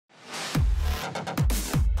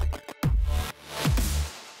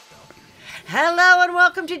Hello and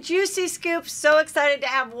welcome to Juicy Scoop. So excited to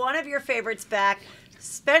have one of your favorites back.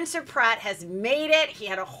 Spencer Pratt has made it. He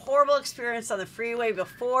had a horrible experience on the freeway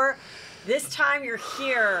before. This time you're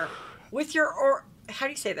here with your, how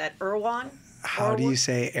do you say that, Erwan? How do you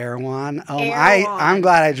say Erwan? Erwan. I'm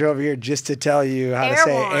glad I drove here just to tell you how to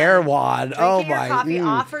say Erwan. Oh my! Coffee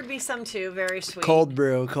offered me some too. Very sweet. Cold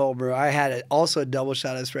brew. I had also a double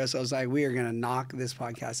shot espresso. I was like, we are gonna knock this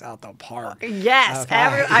podcast out the park. Yes, okay.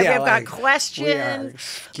 I've got questions.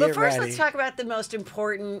 But first, ready. let's talk about the most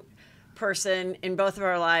important person in both of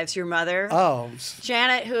our lives, your mother. Oh,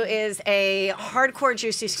 Janet, who is a hardcore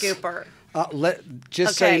Juicy Scooper.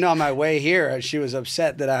 So you know, on my way here, she was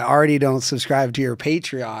upset that I already don't subscribe to your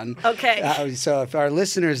Patreon. Okay. So if our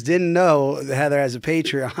listeners didn't know that Heather has a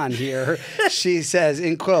Patreon here, she says,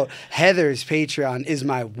 in quote, Heather's Patreon is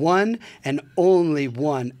my one and only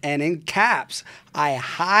one. And in caps, I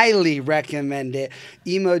highly recommend it.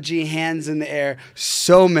 Emoji hands in the air.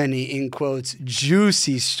 So many, in quotes,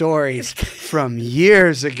 juicy stories from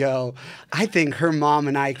years ago. I think her mom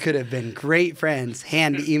and I could have been great friends.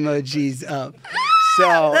 Hand emojis up.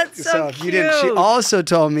 That's so if you didn't, she also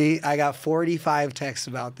told me I got 45 texts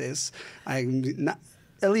about this.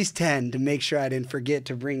 At least 10 to make sure I didn't forget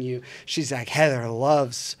to bring you. She's like, Heather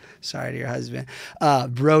loves, sorry to your husband,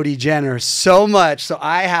 Brody Jenner so much. So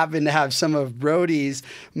I happen to have some of Brody's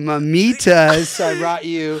mamitas. So I brought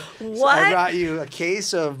you. What? So I brought you a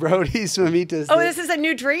case of Brody's mamitas. Oh, this is a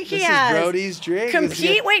new drink he has. This is Brody's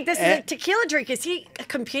drink. Wait, this is a tequila drink. Is he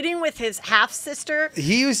competing with his half sister?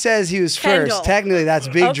 He says he was Kendall. first. Technically, that's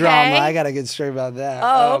big drama. I got a good story about that.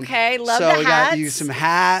 Oh, okay. Love the hats. So we got you some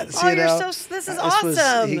hats. Oh, you know. this is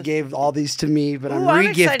awesome. He gave all these to me, but I'm I'm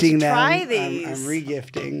excited regifting to them. try these. I'm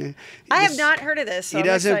regifting. I have not heard of this. So he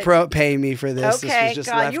doesn't pay me for this. Okay, this was just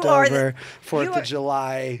God, leftover 4th of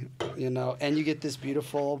July, you know. And you get this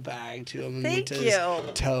beautiful bag too. Thank you.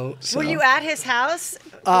 Tote. So. Were you at his house?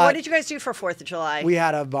 What did you guys do for 4th of July? We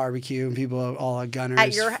had a barbecue and people, all gunners,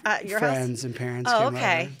 at your friends house? And parents. Oh, came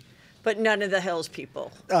okay. over. But none of the Hills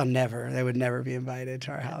people. Oh, never. They would never be invited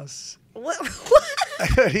to our house. What?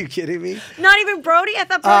 Are you kidding me? Not even Brody? I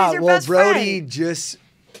thought Brody's your best friend.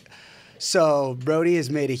 So Brody has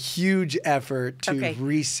made a huge effort to Okay.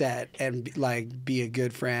 reset and be a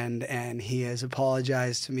good friend, and he has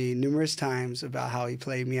apologized to me numerous times about how he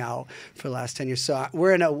played me out for the last 10 years. So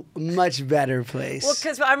we're in a much better place. Well,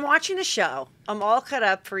 because I'm watching the show. I'm all cut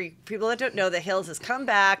up. For people that don't know, The Hills has come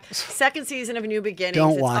back. Second season of New Beginnings.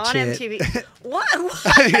 Don't watch on it. MTV. What?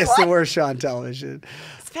 It's the worst show on television.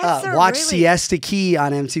 Watch Siesta Key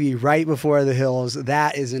on MTV right before The Hills.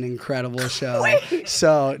 That is an incredible show. Wait.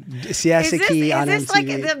 So Siesta Key on MTV. Is this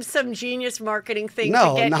like some genius marketing thing?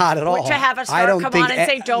 No, not at all. To have a star come on and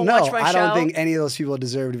say, "Don't watch my show." I don't think any of those people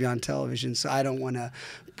deserve to be on television. So I don't want to,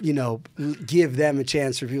 give them a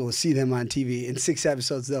chance for people to see them on TV. In 6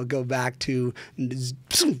 episodes, they'll go back to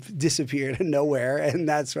disappear to nowhere, and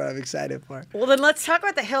that's what I'm excited for. Well, then let's talk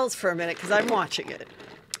about The Hills for a minute because I'm watching it.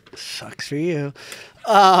 Sucks for you.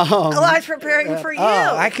 I was preparing for you.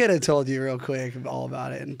 I could have told you real quick all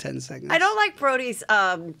about it in 10 seconds. I don't like Brody's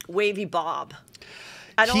wavy bob.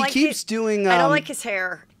 I don't like his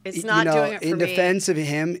hair. It's not doing it for me. In defense of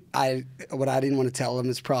him, what I didn't want to tell him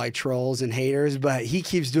is probably trolls and haters, but he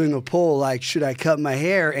keeps doing a poll like, should I cut my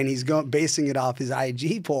hair? And he's basing it off his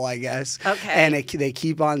IG poll, I guess. Okay. And they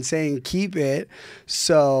keep on saying keep it.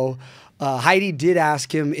 So Heidi did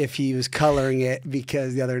ask him if he was coloring it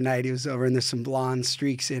because the other night he was over and there's some blonde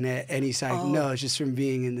streaks in it. And he's like, no, it's just from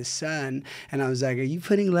being in the sun. And I was like, are you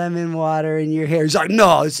putting lemon water in your hair? He's like,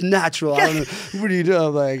 no, it's natural. I don't know. What do you do?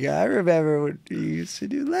 I'm like, I remember when you used to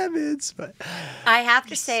do lemons. But I have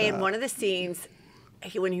to say, in one of the scenes,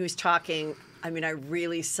 when he was talking, I mean, I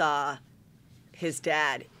really saw his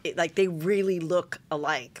dad. They really look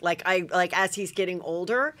alike. As he's getting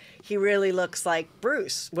older, he really looks like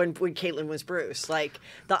Bruce when Caitlyn was Bruce. Like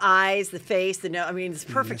the eyes, the face, the nose. I mean, it's a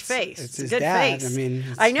perfect face. It's a his good dad. face. I mean,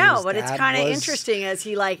 I know, but it's kind of interesting as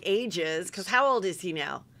he ages. Because how old is he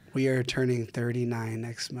now? We are turning 39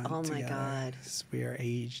 next month. Oh my God. We are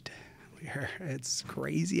aged. It's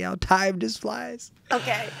crazy how time just flies.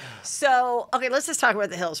 Okay, let's just talk about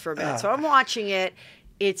The Hills for a minute. So I'm watching it.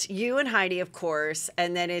 It's you and Heidi, of course,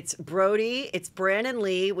 and then it's Brody, it's Brandon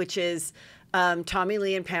Lee, which is Tommy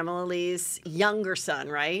Lee and Pamela Lee's younger son,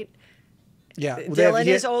 right? Yeah. Dylan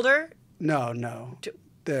is older? No.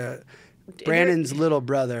 Brandon's little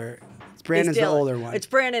brother. Brandon's the older one. It's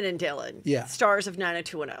Brandon and Dylan. Yeah. Stars of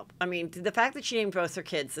 90210. I mean, the fact that she named both her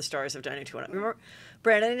kids the stars of 90210. Remember,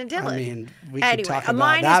 Brandon and Dylan. I mean, we anyway, could talk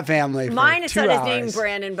about that family for mine is 2 not hours. his name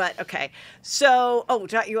Brandon, but okay. So,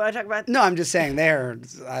 you want to talk about? No, I'm just saying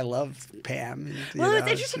I love Pam. And, Well, it's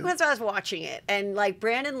interesting because I was watching it, and like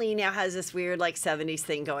Brandon Lee now has this weird like 70s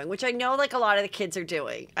thing going, which I know like a lot of the kids are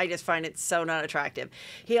doing. I just find it so not attractive.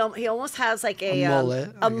 He almost has like a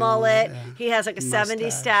mullet. A mullet. Yeah. He has like a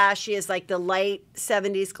 70s stash. He has like the light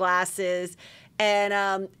 70s glasses,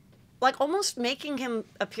 and like almost making him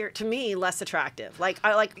appear to me less attractive. Like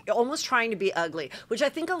I like almost trying to be ugly, which I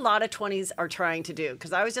think a lot of 20s are trying to do.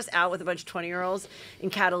 Because I was just out with a bunch of 20-year-olds in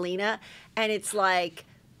Catalina, and it's like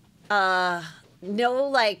no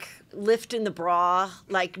like lift in the bra,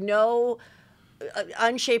 like no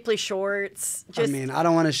unshapely shorts. Just, I mean, I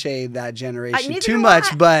don't want to shade that generation neither too do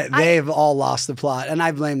much, I. but they've all lost the plot, and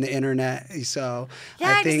I blame the internet. So yeah,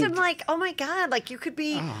 I just am like, oh my god, like you could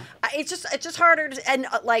be. It's just harder, and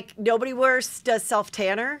like nobody does self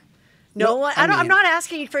tanner. No one. I'm not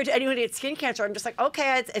asking for anyone to get skin cancer. I'm just like,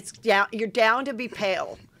 okay, it's down. You're down to be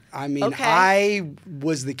pale. I mean, okay. I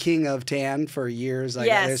was the king of tan for years. Like,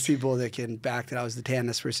 yes. There's people that can back that I was the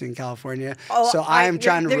tannest person in California. Oh, so I'm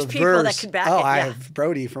trying to there's reverse. People that can back it, I yeah. have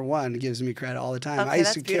Brody for one, gives me credit all the time. Okay, I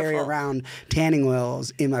used to that's carry beautiful. around tanning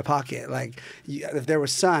oils in my pocket. Like if there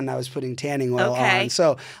was sun, I was putting tanning oil Okay. on.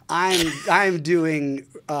 So I'm doing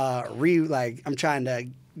I'm trying to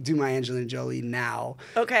do my Angelina Jolie now.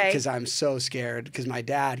 Okay. Because I'm so scared. Because my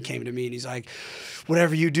dad came to me and he's like,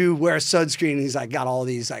 whatever you do, wear sunscreen. And he's like, got all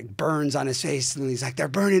these like burns on his face. And he's like, they're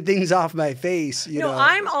burning things off my face. You know?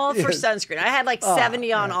 I'm all for sunscreen. I had like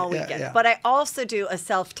 70 on all weekend. yeah. But I also do a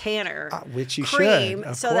self tanner which you cream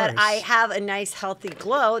should, so that I have a nice healthy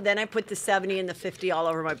glow. Then I put the 70 and the 50 all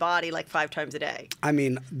over my body like 5 times a day. I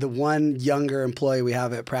mean, the one younger employee we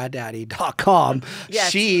have at PrattDaddy.com,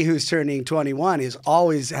 yes. she who's turning 21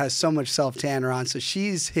 has so much self tanner on, so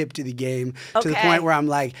she's hip to the game to the point where I'm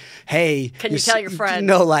like, hey, can you tell your friend?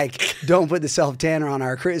 No, like don't put the self tanner on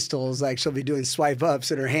our crystals. Like she'll be doing swipe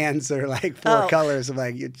ups and her hands are like 4 colors. I'm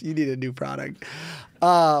like, you need a new product.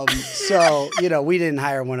 So, we didn't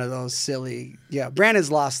hire one of those silly. Yeah,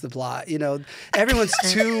 Brandon's lost the plot. Everyone's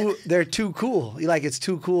they're too cool. Like, it's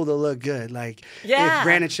too cool to look good. Like, if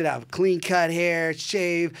Brandon should have clean cut hair,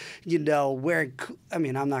 shave, wearing, I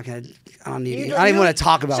mean, I don't even want to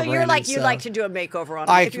talk about Brandon. So you're like, you'd like to do a makeover on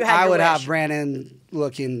him if you had I your would wish. have Brandon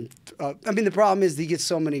looking, I mean, the problem is he gets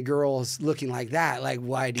so many girls looking like that. Like,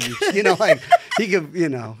 why do you, like, he could,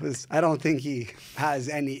 I don't think he has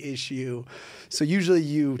any issue. So usually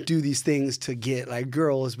you do these things to get like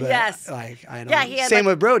girls, but like I don't. Yeah, same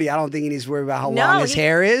with Brody. I don't think he needs to worry about how long his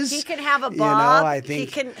hair is. He can have a bob. I think. He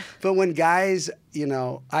can. But when guys,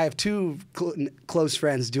 I have 2 close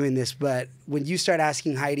friends doing this. But when you start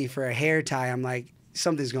asking Heidi for a hair tie, I'm like,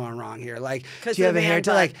 something's going wrong here. Like, do you have a hair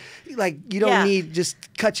tie? Like you don't need, just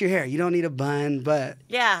cut your hair. You don't need a bun. But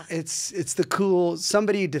it's the cool.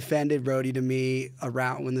 Somebody defended Brody to me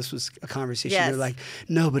around when this was a conversation. They're like,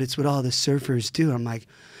 no, but it's what all the surfers do. I'm like,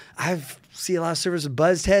 I've seen a lot of surfers with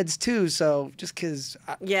buzzed heads too. So just because,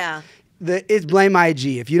 it's blame IG.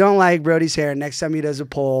 If you don't like Brody's hair, next time he does a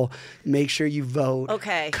poll, make sure you vote.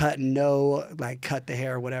 Okay. Cut the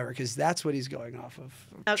hair or whatever, because that's what he's going off of.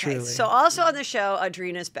 Okay. Truly. So also on the show,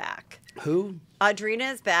 Audrina's back. Who?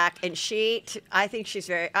 Audrina is back, and I think she's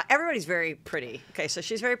everybody's very pretty. Okay, so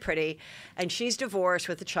she's very pretty, and she's divorced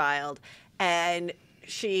with a child, and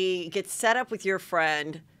she gets set up with your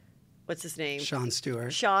friend. What's his name? Sean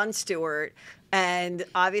Stewart, and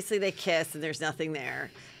obviously they kiss, and there's nothing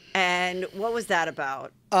there. And what was that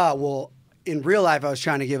about? Well, in real life, I was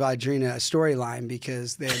trying to give Audrina a storyline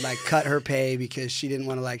because they like cut her pay because she didn't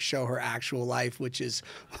want to like show her actual life, which is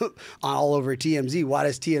all over TMZ. Why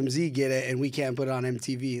does TMZ get it and we can't put it on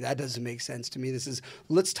MTV? That doesn't make sense to me.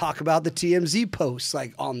 Let's talk about the TMZ posts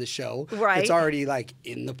like on the show. Right. It's already like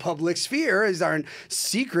in the public sphere. These aren't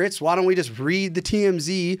secrets. Why don't we just read the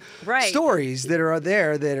TMZ stories that are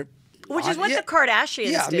there that are, which is what the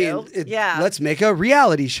Kardashians do. Let's make a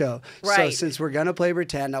reality show. Right. So since we're going to play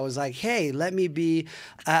pretend, I was like, hey, let me be,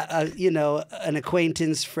 an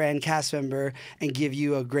acquaintance, friend, cast member, and give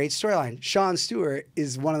you a great storyline. Sean Stewart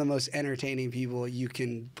is one of the most entertaining people you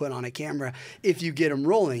can put on a camera if you get him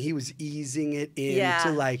rolling. He was easing it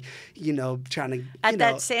into trying to, At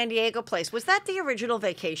that San Diego place. Was that the original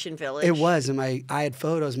Vacation Village? It was. And I had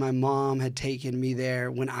photos. My mom had taken me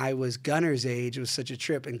there when I was Gunner's age. It was such a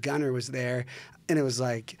trip. And Gunner was there, and it was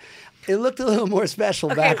like, it looked a little more special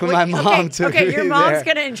back when my mom took me there. Okay, your mom's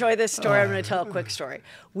going to enjoy this story. I'm going to tell a quick story.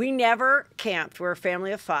 We never camped. We're a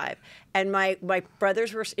family of 5, and my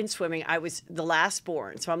brothers were in swimming. I was the last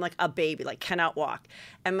born, so I'm like a baby, like cannot walk.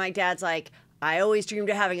 And my dad's like, I always dreamed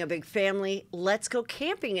of having a big family. Let's go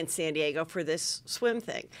camping in San Diego for this swim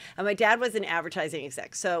thing. And my dad was an advertising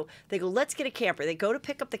exec. So they go, let's get a camper. They go to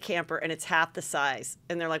pick up the camper and it's half the size.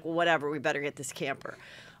 And they're like, well, whatever, we better get this camper.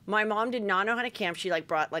 My mom did not know how to camp. She like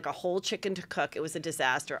brought like a whole chicken to cook. It was a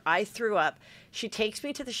disaster. I threw up. She takes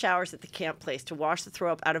me to the showers at the camp place to wash the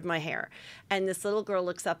throw up out of my hair. And this little girl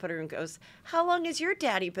looks up at her and goes, how long has your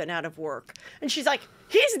daddy been out of work? And she's like,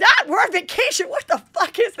 he's not. We're on vacation. What the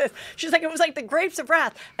fuck is this? She's like, it was like the grapes of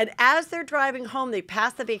wrath. And as they're driving home, they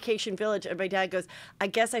pass the vacation village. And my dad goes, I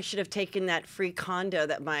guess I should have taken that free condo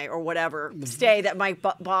that or whatever, stay that my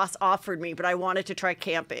boss offered me, but I wanted to try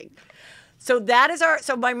camping. So that is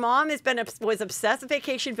so my mom was obsessed with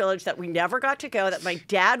Vacation Village that we never got to go, that my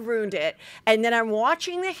dad ruined it. And then I'm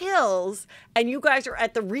watching The Hills and you guys are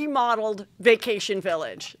at the remodeled Vacation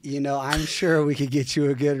Village. You know, I'm sure we could get you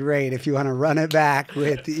a good rate if you want to run it back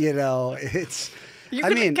with, you know, it's...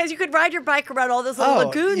 Because you could ride your bike around all those little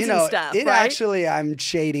lagoons and stuff, right? Actually, I'm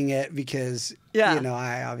shading it because, you know,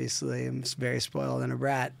 I obviously am very spoiled and a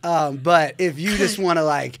brat. But if you just want to,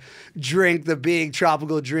 like, drink the big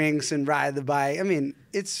tropical drinks and ride the bike, I mean,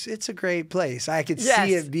 it's a great place. I could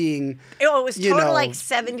see it being, it was total, like,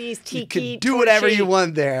 70s tiki. You could do whatever you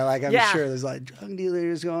want there. Like, I'm sure there's, like, drug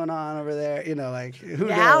dealers going on over there. You know, like, who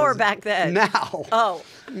knows? Now or back then? Now. Oh.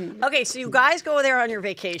 Okay, so you guys go there on your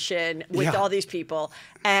vacation with all these people,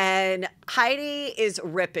 and Heidi is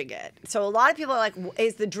ripping it. So a lot of people are like,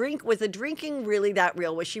 was the drinking really that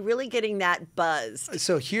real? Was she really getting that buzz?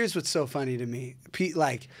 So here's what's so funny to me.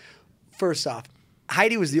 Like, first off,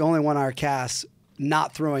 Heidi was the only one on our cast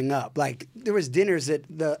not throwing up. Like, there was dinners that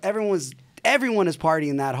everyone is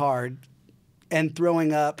partying that hard and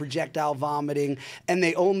throwing up, projectile vomiting, and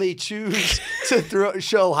they only choose to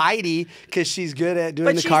show Heidi because she's good at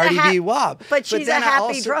doing the Cardi B WAP. But she's a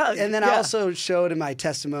happy drug. And then I also showed in my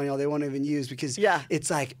testimonial, they won't even use because it's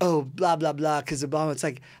like, oh, blah, blah, blah, because of blah. It's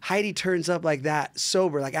like Heidi turns up like that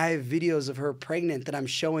sober. Like, I have videos of her pregnant that I'm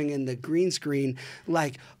showing in the green screen,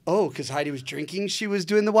 like, oh, because Heidi was drinking, she was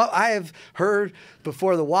doing the WAP. I have heard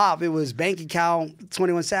before the WAP, it was Bank Account,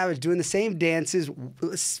 21 Savage doing the same dances,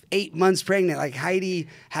 8 months pregnant. Like, Heidi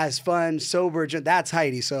has fun, sober. That's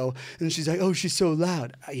Heidi. So, and she's like, oh, she's so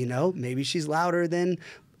loud. You know, maybe she's louder than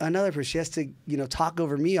another person. She has to, you know, talk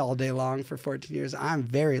over me all day long for 14 years. I'm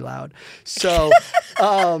very loud. So,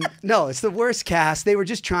 no, it's the worst cast. They were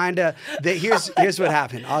just trying to, here's what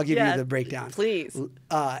happened. I'll give you the breakdown. Please.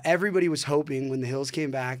 Everybody was hoping when The Hills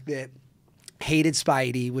came back that hated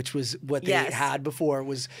Spidey, which was what they had before,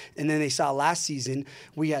 and then they saw last season,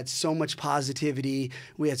 we had so much positivity,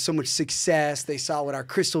 we had so much success, they saw what our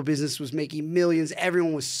crystal business was making millions,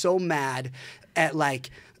 everyone was so mad at,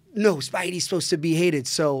 like, no, Spidey's supposed to be hated.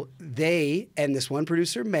 So they and this one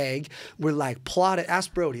producer, Meg, were like,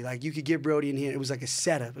 ask Brody. Like, you could get Brody in here. It was like a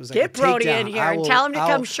setup. It was like get Brody in here and tell him to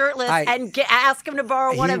come shirtless and ask him to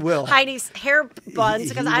borrow one of Heidi's hair buns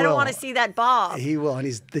because I don't want to see that bob. He will, and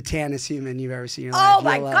he's the tannest human you've ever seen in your life. Oh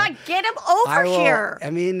my God, get him over here. I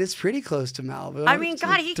mean, it's pretty close to Malibu. I mean,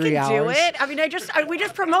 God, he can do it. I mean, we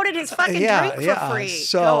just promoted his fucking drink for free.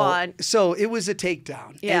 So, go on. So it was a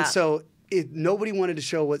takedown. Yeah. And so nobody wanted to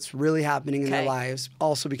show what's really happening in their lives,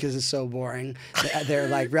 also because it's so boring. They're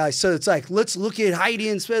like, really. So it's like, let's look at Heidi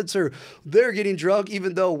and Spencer. They're getting drunk,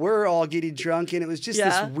 even though we're all getting drunk. And it was just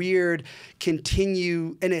this weird and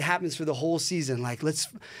it happens for the whole season. Like,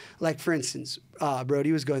 for instance,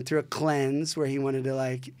 Brody was going through a cleanse where he wanted to,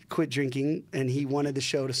 like, quit drinking, and he wanted the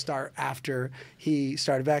show to start after he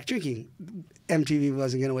started back drinking. MTV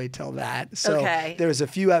wasn't going to wait till that. So there was a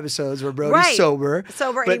few episodes where Brody's sober,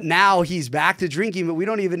 but now he's back to drinking, but we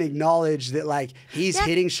don't even acknowledge that, like, he's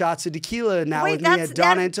hitting shots of tequila now with me at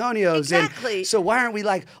Don Antonio's. Exactly. And so why aren't we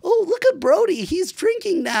like, oh, look at Brody, he's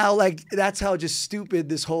drinking now? Like, that's how just stupid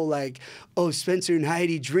this whole, like, oh, Spencer and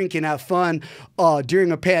Heidi drink and have fun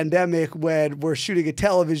during a pandemic when we're shooting a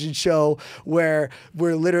television show where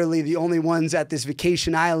we're literally the only ones at this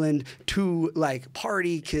vacation island to, like,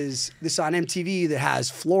 party, because this on MTV that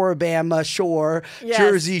has Floribama Shore,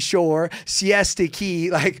 Jersey Shore, Siesta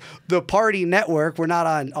Key, like the party network. We're not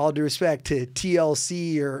on, all due respect to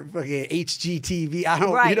TLC or HGTV.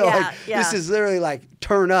 I don't, this is literally like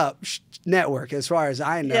turn up network as far as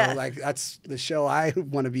I know. Like, that's the show I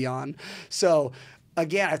want to be on. So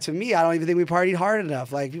again, to me, I don't even think we partied hard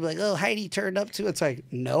enough. Like, people are like, oh, Heidi turned up too. It's like,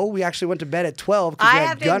 no, we actually went to bed at 12 because we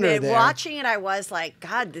had Gunner there. Watching it, I was like,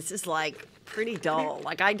 God, this is like pretty dull.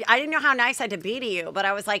 Like I didn't know how nice I had to be to you, but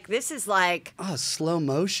I was like, this is like. Oh, slow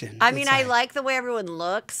motion. I mean, I like the way everyone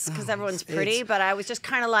looks because everyone's pretty, but I was just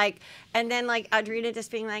kind of like, and then like Audrina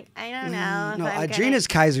just being like, I don't know. No, Audrina's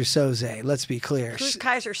Kaiser Soze. Let's be clear. Who's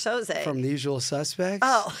Kaiser Soze? From The Usual Suspects.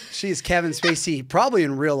 Oh. She's Kevin Spacey, probably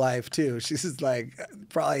in real life too. She's like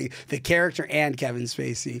probably the character and Kevin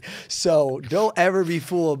Spacey. So don't ever be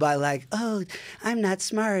fooled by like, oh, I'm not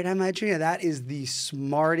smart. I'm Audrina. That is the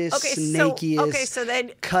smartest, snakiest, so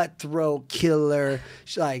then cutthroat killer.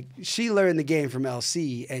 She learned the game from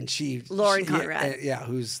LC, and Lauren Conrad. Yeah,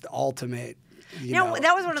 who's the ultimate.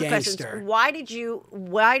 That was one of the gangster. questions. Why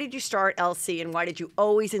did you start LC, and why did you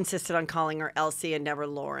always insisted on calling her LC and never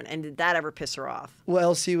Lauren? And did that ever piss her off?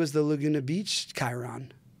 Well, LC was the Laguna Beach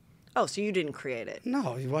Chiron. Oh, so you didn't create it?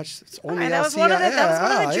 No, you watched. It's only that was one of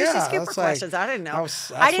the juicy skipper questions. I didn't know. That's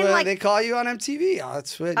what they call you on MTV.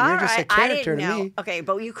 That's what you're just a character to me. Okay,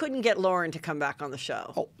 but you couldn't get Lauren to come back on the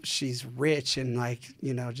show. Oh, she's rich and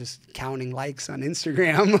just counting likes on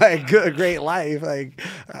Instagram. Like great life. Like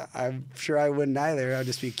I'm sure I wouldn't either. I'd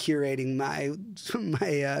just be curating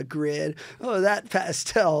my grid. Oh, that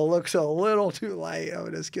pastel looks a little too light.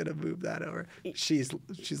 I'm just gonna move that over. She's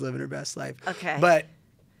living her best life. Okay, but.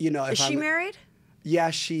 Is she married? Yeah,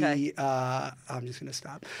 she. Okay. I'm just gonna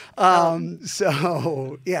stop.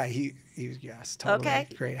 So yeah, yes, totally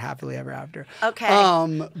great, happily ever after. Okay.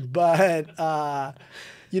 But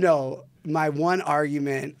my one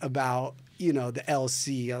argument about the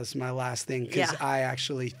LC, that's my last thing, because I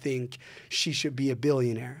actually think she should be a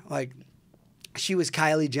billionaire. Like. She was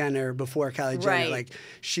Kylie Jenner before Kylie Jenner. Right. Like,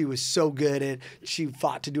 she was so good at, she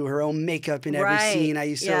fought to do her own makeup in every scene. I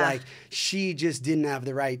used to she just didn't have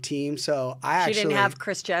the right team. So she didn't have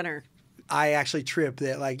Kris Jenner. I actually tripped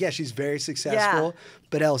that, she's very successful,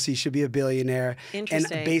 but Elsie should be a billionaire.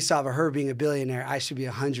 Interesting. And based off of her being a billionaire, I should be a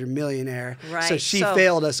 100 millionaire. Right. So she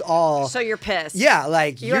failed us all. So you're pissed. Yeah,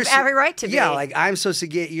 like. You have every right to be. Yeah, like, I'm supposed to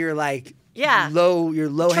get your, like. Yeah. Low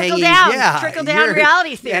hanging. Trickle down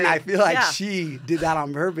reality theory. And I feel like she did that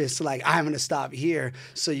on purpose. So like, I'm going to stop here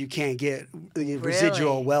so you can't get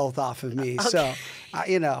residual wealth off of me. Okay. So,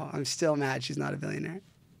 I'm still mad she's not a billionaire.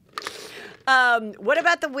 What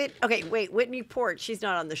about Whitney Port? She's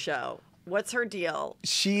not on the show. What's her deal?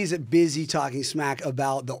 She's busy talking smack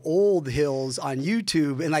about the old Hills on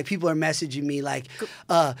YouTube, and like people are messaging me like,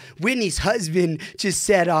 Whitney's husband just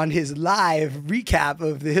said on his live recap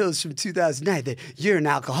of the Hills from 2009 that you're an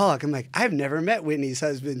alcoholic. I'm like, I've never met Whitney's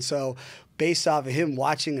husband, so based off of him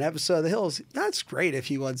watching an episode of the Hills, that's great if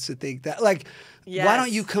he wants to think that. Like, why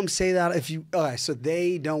don't you come say that if you... Okay, so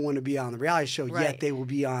they don't want to be on the reality show, yet they will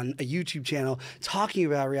be on a YouTube channel talking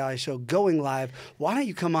about a reality show, going live. Why don't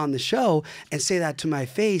you come on the show and say that to my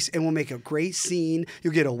face, and we'll make a great scene.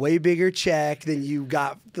 You'll get a way bigger check than you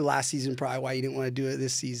got the last season, probably why you didn't want to do it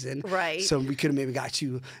this season. Right. So we could have maybe got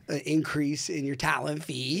you an increase in your talent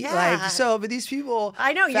fee. Yeah. But these people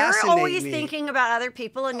I know, you're always thinking about other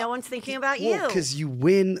people and no one's thinking about you. Because you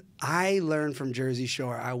win. I learned from Jersey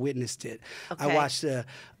Shore. I witnessed it. Okay. I watched the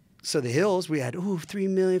Hills, we had 3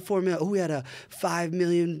 million, 4 million. We had a 5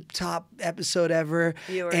 million top episode ever.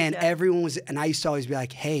 Everyone was, and I used to always be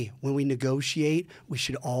like, hey, when we negotiate, we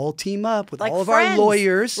should all team up with all of our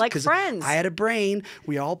lawyers. Like friends. I had a brain.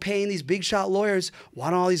 We all paying these big shot lawyers.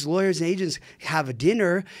 Why don't all these lawyers and agents have a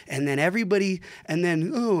dinner, and then everybody, I'm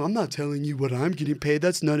not telling you what I'm getting paid.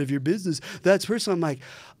 That's none of your business. That's personal. I'm like,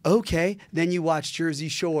 okay, then you watch Jersey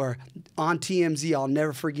Shore on TMZ, I'll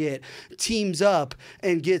never forget, teams up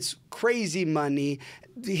and gets crazy money,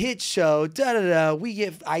 the hit show, we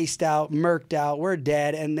get iced out, murked out, we're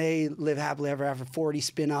dead, and they live happily ever after, 40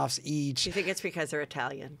 spinoffs each. You think it's because they're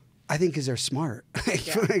Italian? I think because they're smart. We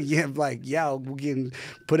can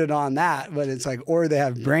put it on that, but it's like, or they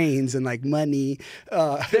have brains and like money.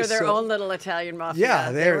 They're their own little Italian mafia.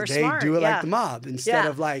 Yeah, they do it like the mob instead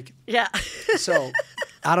of like. Yeah. So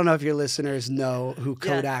I don't know if your listeners know who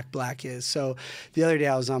Kodak Black is. So the other day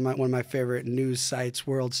I was on one of my favorite news sites,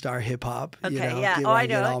 World Star Hip Hop. Okay, I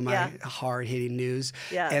get all my hard-hitting news.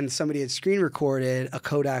 Yeah. And somebody had screen recorded a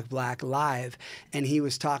Kodak Black live, and he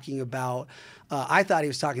was talking about I thought he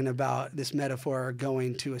was talking about this metaphor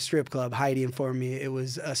going to a strip club. Heidi informed me it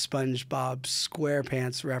was a SpongeBob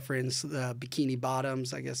SquarePants reference, Bikini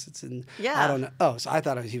Bottoms. I guess it's in, I don't know. Oh, so I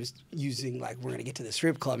thought he was using like, we're going to get to the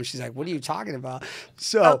strip club. And she's like, what are you talking about?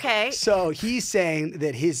 So he's saying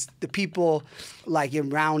that the people like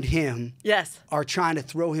around him are trying to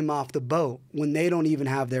throw him off the boat when they don't even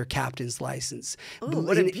have their captain's license. Ooh,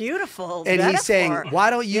 what a beautiful And metaphor. He's saying, why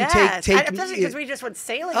don't you take especially because we just went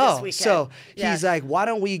sailing this weekend. So he's like, why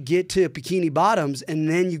don't we get to Bikini Bottoms and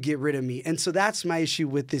then you get rid of me? And so that's my issue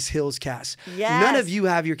with this Hills cast. Yes. None of you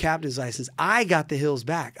have your captain's license. I got the Hills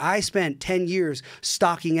back. I spent 10 years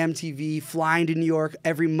stalking MTV, flying to New York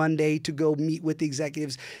every Monday to go meet with the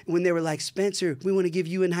executives. When they were like, Spencer, we want to give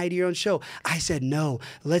you and Heidi your own show. I said, no,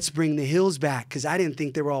 let's bring the Hills back, because I didn't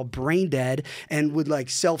think they were all brain dead and would like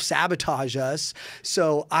self-sabotage us.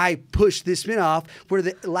 So I pushed this spinoff where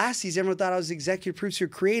the last season everyone thought I was executive producer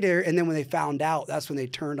creator, and then when they found out, that's when they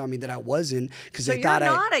turned on me that I wasn't, because they thought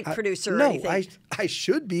you're not a producer or anything. No, I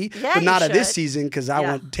should be, Yeah, but not you of this should. season, because I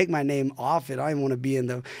want to take my name off it. I don't want to be in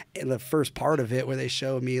the first part of it where they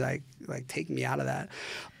show me like taking me out of that.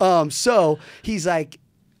 So he's like,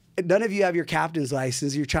 none of you have your captain's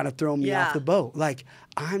license. You're trying to throw me off the boat. Like,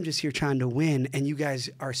 I'm just here trying to win, and you guys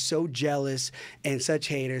are so jealous and such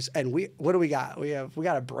haters. And what do we got? We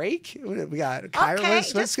got a break. We got Kyra. Okay,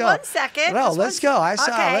 let's go. 1 second. No, let's go.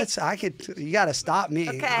 Okay. You got to stop me.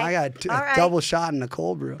 Okay. I got All right. double shot in a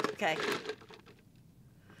cold brew. Okay.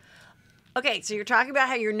 Okay, so you're talking about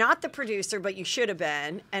how you're not the producer, but you should have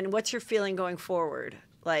been. And what's your feeling going forward?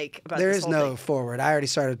 Like about There this is whole no thing? forward. I already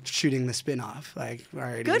started shooting the spinoff. Like,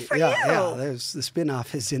 Good for you. Yeah, the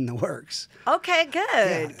spinoff is in the works. Okay,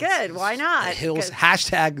 good, good. Why not? The Hills,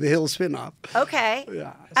 hashtag the Hills spinoff. Okay.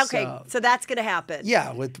 Yeah. Okay, so that's going to happen.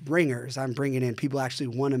 Yeah, with ringers, I'm bringing in people who actually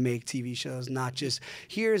want to make TV shows, not just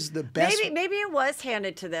here's the best. Maybe it was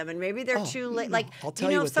handed to them, and maybe they're too late. no, Like, I'll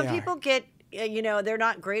tell you what some they are. people get, they're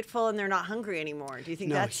not grateful and they're not hungry anymore. Do you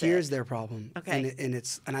think that's here's it? their problem. Okay.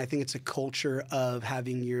 And I think it's a culture of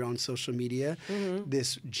having your own social media. Mm-hmm.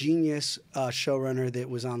 This genius showrunner that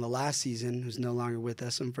was on the last season, who's no longer with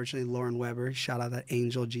us, unfortunately, Lauren Weber, shout out that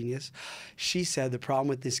angel genius. She said the problem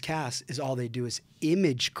with this cast is all they do is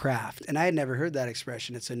image craft. And I had never heard that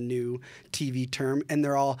expression. It's a new TV term. And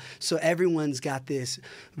so everyone's got this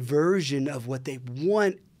version of what they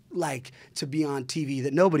want like to be on TV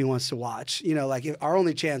that nobody wants to watch. Like our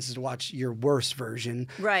only chance is to watch your worst version.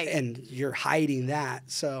 Right. And you're hiding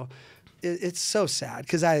that. So it's so sad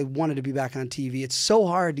because I wanted to be back on TV. It's so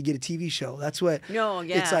hard to get a TV show. That's what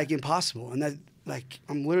it's like impossible. And that like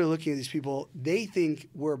I'm literally looking at these people, they think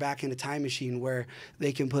we're back in a time machine where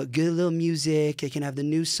they can put good little music, they can have the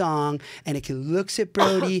new song, and it can looks at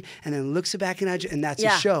Brody and then looks it back in and that's a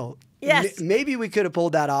show. Yes. Maybe we could have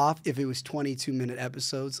pulled that off if it was 22-minute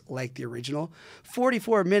episodes like the original.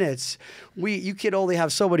 44 minutes, you could only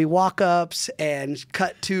have so many walk-ups and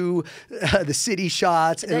cut to the city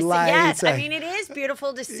shots and lights. Yes, I mean, it is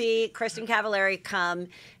beautiful to see Kristen Cavallari come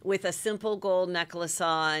with a simple gold necklace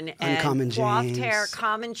on and Uncommon coiffed jeans. hair,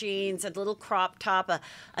 common jeans, a little crop top,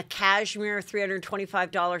 a cashmere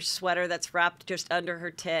 $325 sweater that's wrapped just under her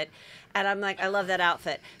tit. And I'm like, I love that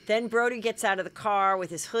outfit. Then Brody gets out of the car with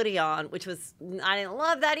his hoodie on, which I didn't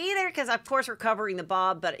love that either because, of course, we're covering the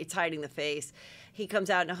bob, but it's hiding the face. He comes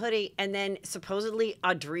out in a hoodie, and then supposedly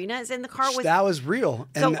Audrina is in the car with. That was real.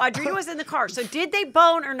 So Audrina was in the car. So did they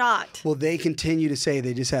bone or not? Well, they continue to say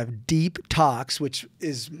they just have deep talks, which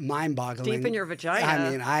is mind-boggling. Deep in your vagina.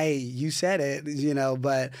 I mean, you said it,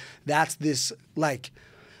 but that's this like.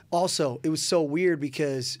 Also, it was so weird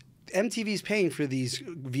because MTV's paying for these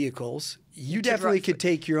vehicles. You definitely could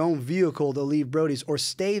take your own vehicle to leave Brody's or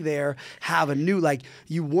stay there, have a new, like,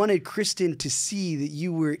 you wanted Kristen to see that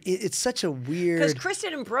you were, it's such a weird. Because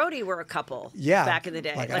Kristen and Brody were a couple back in the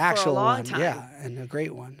day. Like an for actual a long one. time. Yeah, and a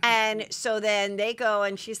great one. And so then they go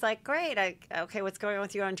and she's like, great, okay, what's going on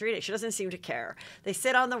with you, Andrea? She doesn't seem to care. They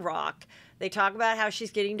sit on the rock. They talk about how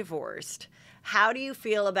she's getting divorced. How do you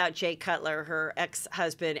feel about Jay Cutler, her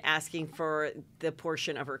ex-husband, asking for the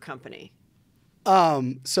portion of her company?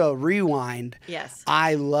 So rewind. Yes.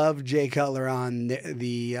 I love Jay Cutler on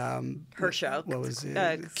the her show. What was it?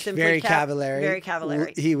 Very Cavallari. Very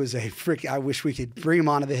Cavallari. He was a freak. I wish we could bring him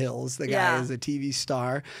onto the Hills. The guy Yeah. is a TV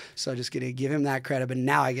star. So just gonna give him that credit. But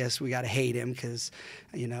now I guess we gotta hate him because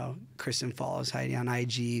Kristen follows Heidi on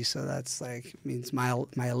IG. So that's like means my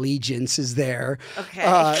allegiance is there.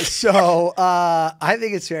 Okay. So I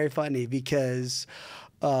think it's very funny because.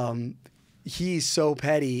 He's so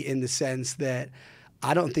petty in the sense that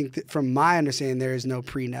I don't think that, from my understanding, there is no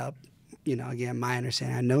prenup. Again, my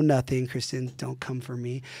understanding, I know nothing. Kristen, don't come for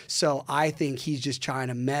me. So I think he's just trying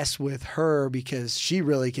to mess with her because she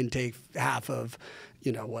really can take half of,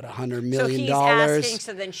 $100 million. So he's asking,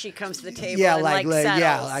 so then she comes to the table yeah, and settles.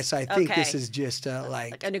 yeah. So I think this is just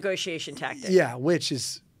like a negotiation tactic. Yeah, which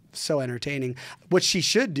is so entertaining. What she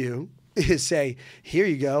should do is say, here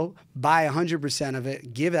you go, buy 100% of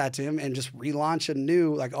it, give that to him, and just relaunch a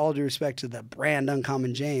new, like, all due respect to the brand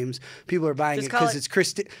Uncommon James. People are buying it because it's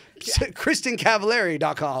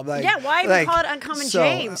KristenCavallari.com. Like, yeah, why even call it Uncommon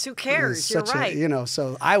James? Who cares? You're right.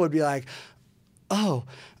 So I would be like, oh,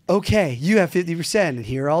 okay, you have 50%, and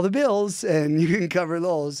here are all the bills, and you can cover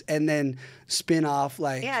those, and then spin off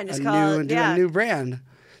like a new brand.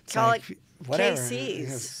 It's call like, it whatever.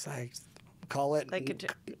 KC's. It's like, call it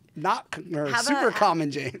like not or super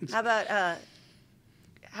common James. How about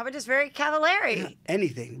just very Cavallari?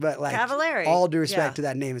 Anything, but like Cavallari. All due respect to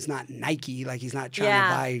that name, it's not Nike. Like he's not trying to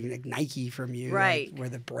buy like, Nike from you, right? Like, where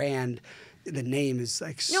the brand. The name is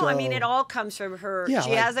like no, I mean it all comes from her. Yeah, she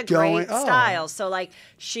like has a great style, so like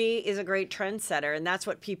she is a great trendsetter, and that's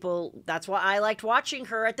what people. That's why I liked watching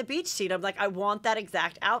her at the beach scene. I'm like, I want that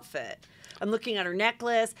exact outfit. I'm looking at her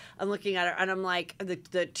necklace. I'm looking at her, and I'm like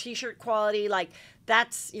the t-shirt quality. Like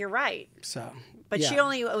you're right. So. But she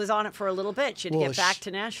only was on it for a little bit. She had to get back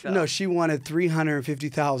to Nashville. No, she wanted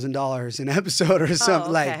 $350,000 an episode or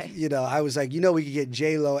something. Okay. Like, I was like, we could get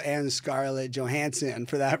J-Lo and Scarlett Johansson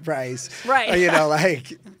for that price. Right.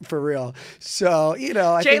 Like for real. So, I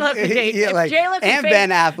J-Lo think, could date. J-Lo and Ben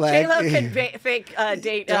Affleck. J-Lo could fake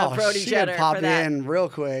date Brody Jenner pop for that. in real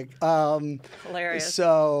quick. Hilarious.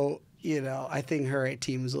 So, I think her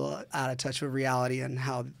team was a little out of touch with reality and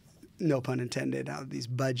how, no pun intended, how these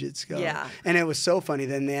budgets go. Yeah. And it was so funny.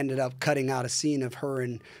 Then they ended up cutting out a scene of her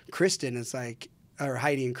and Kristen. It's like, or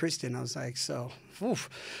Heidi and Kristen. I was like,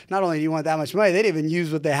 not only do you want that much money, they didn't even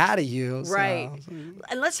use what they had of you. Right. So.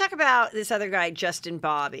 And let's talk about this other guy, Justin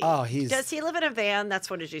Bobby. Oh, does he live in a van? That's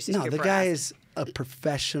what his juicy No, the guy is a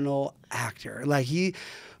professional actor. Like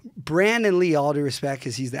Brandon Lee, all due respect,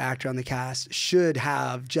 because he's the actor on the cast, should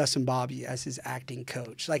have Justin Bobby as his acting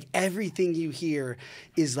coach. Like everything you hear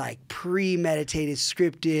is like premeditated,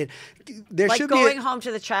 scripted. There like should going be home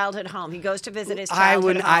to the childhood home. He goes to visit his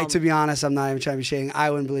childhood home. To be honest, I'm not even trying to be shading. I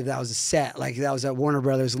wouldn't believe that was a set. Like that was at Warner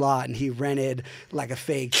Brothers lot, and he rented like a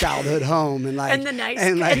fake childhood home, and like the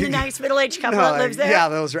nice middle-aged couple that lives there. Yeah,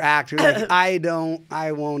 those are actors. Like,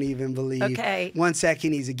 I won't even believe. Okay. One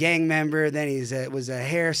second he's a gang member, then was a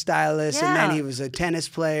hairstylist, and then he was a tennis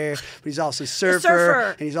player, but he's also a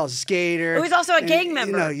surfer, and he's also a skater. Oh, he's also a gang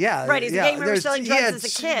member. Right. He's a gang member selling drugs as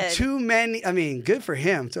a kid. Too many. I mean, good for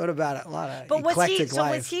him. What about a lot of eclectic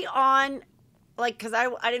life? Was he on? Like, because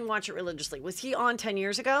I didn't watch it religiously. Was he on 10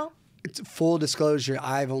 years ago? It's full disclosure.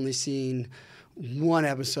 I've only seen one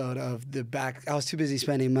episode of the back. I was too busy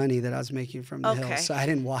spending money that I was making from the Hills, so I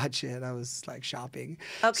didn't watch it. I was like shopping.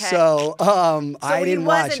 Okay. So I didn't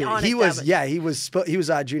watch it. He was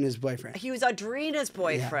Audrina's boyfriend. He was Audrina's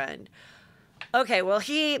boyfriend. Yeah. Okay, well,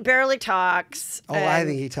 he barely talks. Oh, I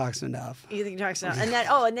think he talks enough. You think he talks enough? And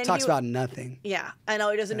then talks about nothing. Yeah, I know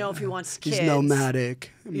he doesn't know if he wants kids. He's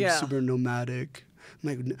nomadic. Super nomadic. I'm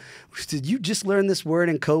like, did you just learn this word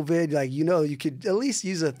in COVID? Like, you could at least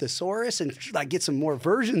use a thesaurus and like get some more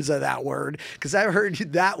versions of that word, because I've heard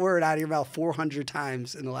that word out of your mouth 400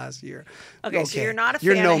 times in the last year. Okay, so you're not a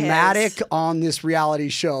fan You're nomadic of his. on this reality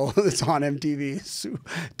show that's on MTV. So,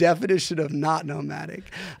 definition of not nomadic.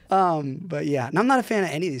 But yeah, and I'm not a fan of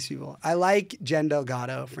any of these people. I like Jen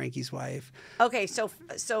Delgado, Frankie's wife. Okay, so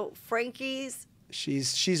Frankie's.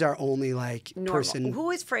 She's our only person. Who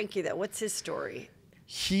is Frankie though? What's his story?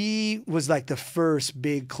 He was like the first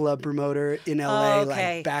big club promoter in LA,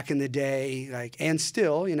 like back in the day, and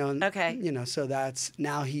still, Okay. So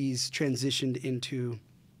now he's transitioned into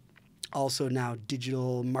also now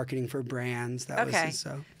digital marketing for brands.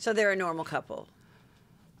 So they're a normal couple.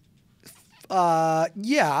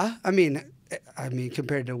 Yeah. I mean,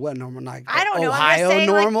 compared to what normal, I don't know. Ohio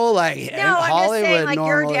normal, Hollywood normal.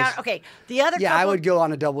 You're down. Okay, the other couple. Yeah, I would go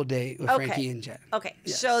on a double date with Frankie and Jen. Okay,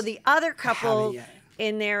 yes. So the other couple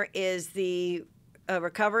in there is the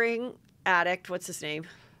recovering addict. What's his name?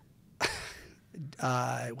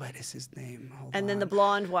 What is his name? Hold on. Then the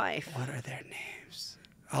blonde wife. What are their names?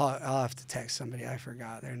 I'll have to text somebody. I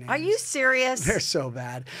forgot their names. Are you serious? They're so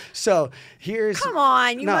bad. So here's. Come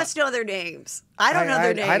on, you must know their names. I don't know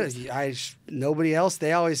their names. Nobody else.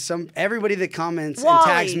 They always everybody that comments Wally. And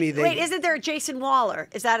tags me. Wait, isn't there Jason Waller?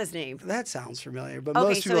 Is that his name? That sounds familiar, but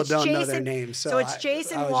most people don't know their names. So it's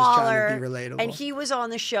Jason Waller, just trying to be relatable. and he was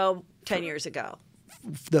on the show 10 years ago.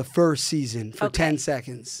 The first season for 10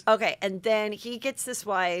 seconds. Okay, and then he gets this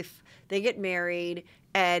wife. They get married.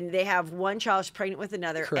 And they have one child, she's pregnant with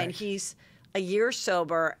another, Correct. And he's a year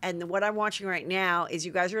sober. And what I'm watching right now is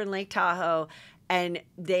you guys are in Lake Tahoe, and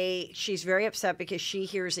she's very upset because she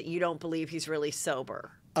hears that you don't believe he's really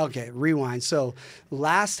sober. Okay, rewind. So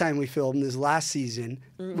last time we filmed this last season,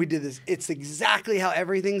 we did this. It's exactly how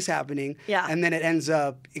everything's happening. Yeah. And then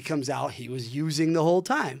it comes out he was using the whole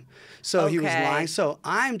time. So he was lying. So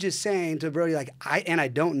I'm just saying to Brody, like, I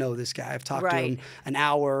don't know this guy. I've talked to him an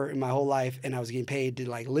hour in my whole life, and I was getting paid to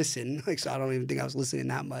like listen. Like, so I don't even think I was listening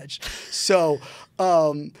that much. So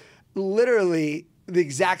literally the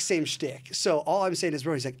exact same shtick. So all I'm saying is,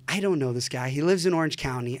 bro, he's like, I don't know this guy. He lives in Orange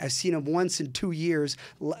County. I've seen him once in 2 years.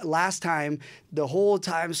 Last time, the whole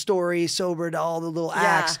time story, sobered, all the little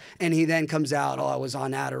acts. And he then comes out, I was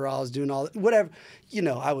on Adderall, I was doing all, whatever. You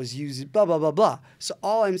know, I was using blah, blah, blah, blah. So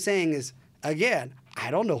all I'm saying is, again,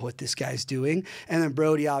 I don't know what this guy's doing. And then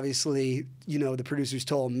Brody, obviously, you know, the producers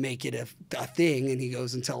told him, make it a thing. And he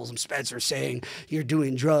goes and tells him, Spencer's saying you're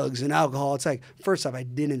doing drugs and alcohol. It's like, first off, I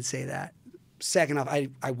didn't say that. Second off, I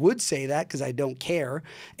would say that because I don't care.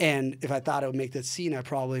 And if I thought it would make that scene, I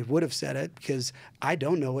probably would have said it because I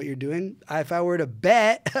don't know what you're doing. If I were to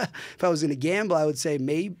bet, if I was going to gamble, I would say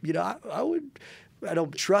maybe, you know, I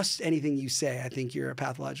don't trust anything you say. I think you're a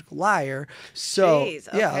pathological liar. So, Jeez,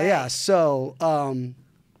 okay. yeah. So,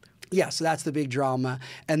 so that's the big drama.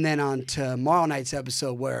 And then on tomorrow night's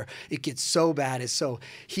episode where it gets so bad is so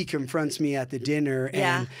he confronts me at the dinner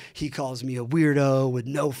and he calls me a weirdo with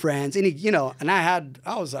no friends. And he, you know, and I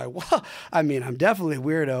was like, well, I mean, I'm definitely a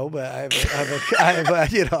weirdo, but I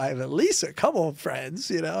have at least a couple of friends,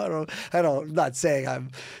 you know. I'm not saying I'm,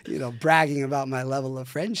 you know, bragging about my level of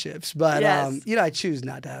friendships, but you know, I choose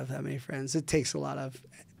not to have that many friends. It takes a lot of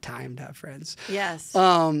time to have friends. Yes.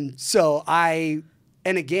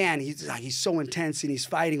 And again, he's so intense and he's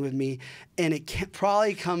fighting with me. And it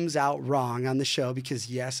probably comes out wrong on the show because,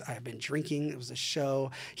 yes, I've been drinking. It was a show.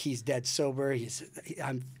 He's dead sober.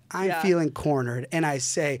 I'm feeling cornered. And I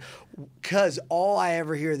say, because all I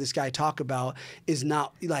ever hear this guy talk about is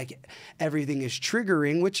not like everything is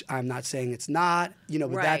triggering, which I'm not saying it's not, you know,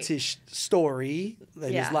 but that's his story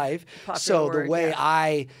in his life. So the way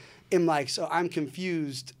I am like, so I'm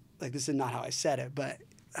confused. Like, this is not how I said it, but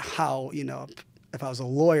how, you know, if I was a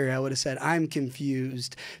lawyer, I would have said, I'm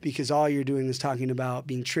confused because all you're doing is talking about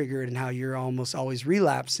being triggered and how you're almost always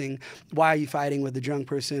relapsing. Why are you fighting with a drunk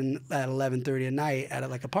person at 11:30 at night at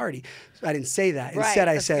like a party? I didn't say that. Instead,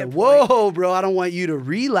 I said, whoa, bro, I don't want you to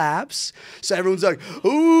relapse. So everyone's like,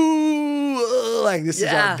 ooh, like this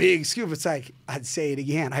is our big scoop. It's like, I'd say it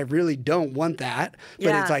again. I really don't want that.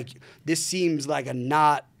 But it's like, this seems like a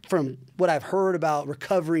not, from what I've heard about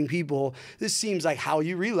recovering people, this seems like how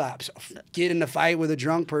you relapse. Get in a fight with a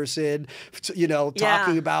drunk person, you know,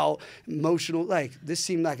 talking about emotional, like this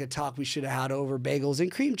seemed like a talk we should have had over bagels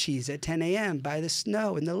and cream cheese at 10 a.m. by the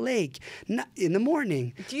snow in the lake in the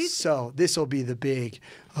morning. So this will be the big,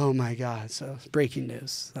 oh my God. So breaking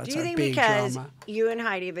news. That's our big drama. Do you think because you and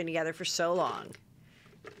Heidi have been together for so long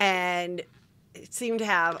and seem to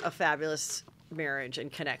have a fabulous marriage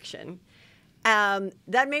and connection,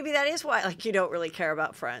 that maybe that is why, like, you don't really care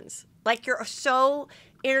about friends. Like, you're so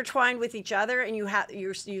intertwined with each other, and you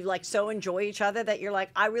like so enjoy each other that you're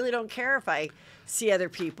like, I really don't care if I see other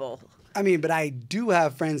people. I mean, but I do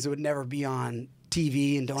have friends that would never be on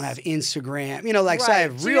TV and don't have Instagram. You know, like, so I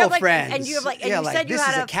have real friends. And you have like, and you said you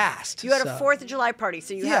had a cast. You had a 4th of July party,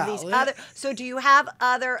 so you have these other. So do you have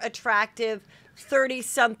other attractive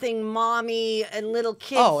 30-something mommy and little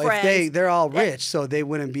kid friends? If they're all rich, so they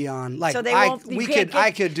wouldn't be on. Like, so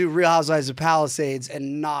I could do Real Housewives of Palisades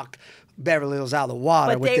and knock Beverly Hills out of the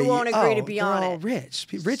water. But they won't agree to be on it. They're all rich.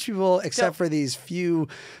 Rich people, except for these few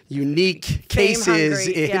unique cases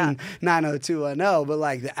in 90210. But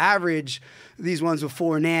like the average, these ones with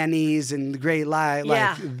 4 nannies and the great lie,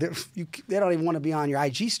 like they don't even want to be on your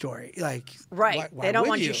IG story. Like, why they don't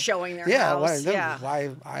want you showing their house.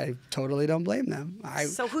 Why? I totally don't blame them.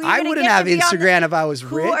 So who I wouldn't have Instagram if I was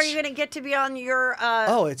rich. Who are you going to get to be on your?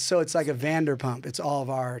 It's like a Vanderpump. It's all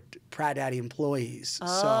of our Pratt Daddy employees.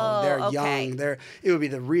 So they're young. It would be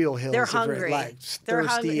the real Hills. They're hungry. They're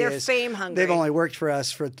hungry. They're fame hungry. They've only worked for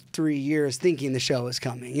us for 3 years, thinking the show is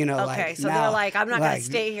coming. You know, so they're like, I'm not going to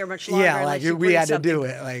stay here much longer. Yeah, like we had to do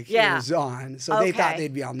it. Like it was on. So they thought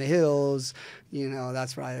they'd be on the Hills. You know,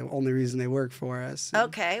 that's probably the only reason they work for us.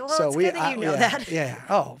 Okay, well, so it's good that you know that. Yeah.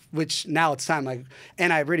 Oh, which now it's time. Like,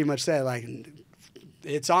 and I pretty much said like,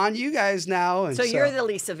 it's on you guys now. And so you're the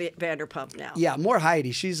Lisa Vanderpump now. Yeah, more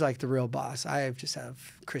Heidi. She's like the real boss. I just have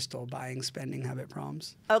Crystal buying, spending habit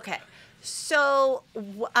problems. Okay. So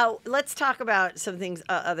let's talk about some things,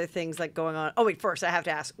 other things like going on. Oh, wait, first I have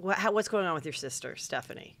to ask, what's going on with your sister,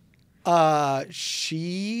 Stephanie?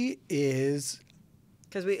 She is...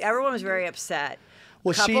 Because everyone was very upset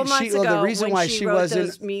Well, couple months ago, the reason when why she she wrote wasn't.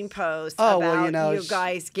 those mean posts Oh, about well, you know, you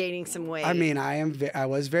guys gaining some weight. I mean, I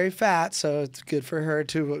was very fat, so it's good for her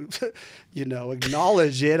to, you know,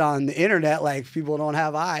 acknowledge it on the internet. Like, people don't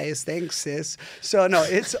have eyes. Thanks, sis. So no,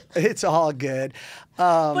 it's all good.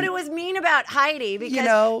 But it was mean about Heidi because you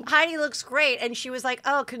know, Heidi looks great. And she was like,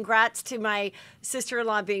 oh, congrats to my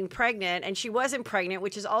sister-in-law being pregnant. And she wasn't pregnant,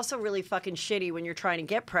 which is also really fucking shitty when you're trying to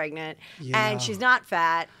get pregnant. And she's not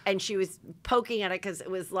fat. And she was poking at it because it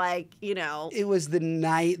was like, you know. It was the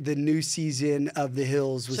night the new season of The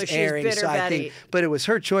Hills was airing. Bitter I Betty. think, but it was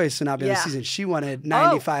her choice to not be on the season. She wanted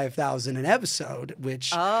 95,000 an episode,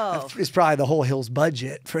 which is probably the whole Hills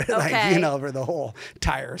budget for like, you know, for the whole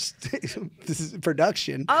entire production.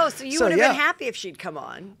 Oh, so you would have been happy if she'd come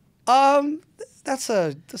on. That's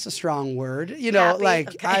a strong word. You know, Happy?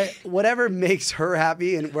 like Okay. whatever makes her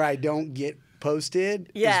happy and where I don't get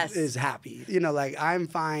posted is happy. You know, like I'm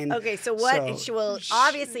fine. Okay, so what? Well,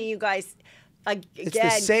 obviously you guys. Again, it's the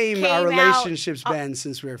same our relationship's been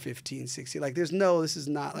since we were 15, 16. Like, this is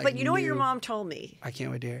not like. But you know what your mom told me? I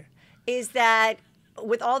can't wait to hear. Is that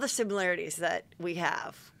with all the similarities that we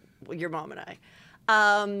have, your mom and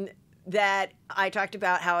I, that I talked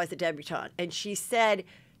about how I was a debutante, and she said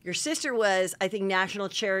your sister was, I think, National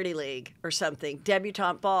Charity League or something,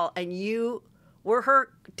 debutante ball, and you were her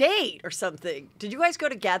date or something. Did you guys go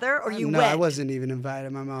together or you went? No, I wasn't even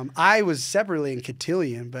invited. My mom. I was separately in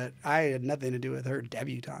cotillion, but I had nothing to do with her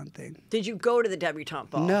debutante thing. Did you go to the debutante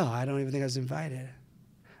ball? No, I don't even think I was invited.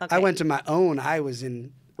 Okay. I went to my own. I was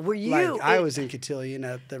in. Were you? I was in cotillion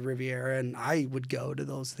at the Riviera, and I would go to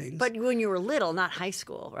those things. But when you were little, not high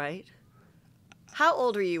school, right? How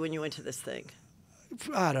old were you when you went to this thing?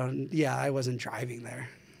 I wasn't driving there.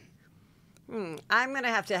 I'm going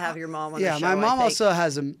to have your mom on the show. Yeah, my mom also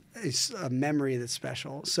has a memory that's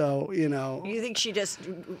special. So, you know. You think she just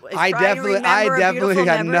I definitely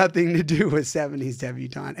had nothing to do with 70s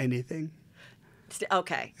debutante, anything.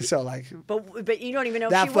 Okay. So like, but you don't even know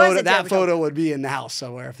that if she photo. was a That debutante. photo would be in the house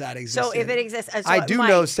somewhere if that existed. So if it exists, I do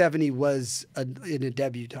know 70 was in a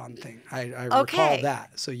debutante thing. I recall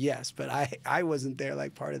that. So yes, but I wasn't there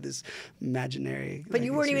like part of this imaginary. But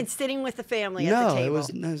you weren't even sitting with the family at the table.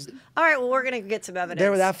 No, it was. All right. Well, we're gonna get some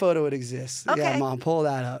evidence. That photo would exist. Okay. Yeah, Mom, pull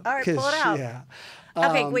that up. All right, pull it out. Yeah.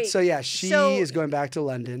 Okay, wait. So yeah, she is going back to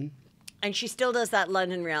London. And she still does that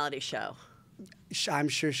London reality show. I'm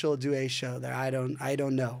sure she'll do a show there. I don't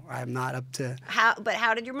know. I'm not up to. But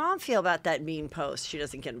how did your mom feel about that mean post? She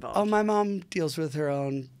doesn't get involved. Oh, my mom deals with her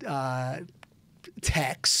own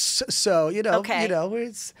texts, so you know. Okay. You know,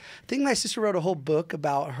 I think my sister wrote a whole book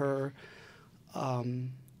about her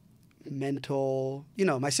mental. You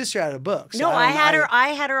know, my sister had a book. So I had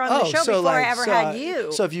her on the show before I ever had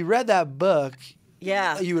you. So if you read that book,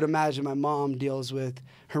 yeah, you would imagine my mom deals with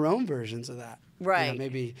her own versions of that. Right. You know,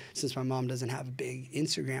 maybe since my mom doesn't have a big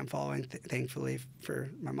Instagram following, thankfully for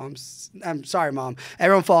my mom's. I'm sorry, Mom.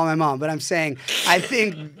 Everyone follow my mom. But I'm saying I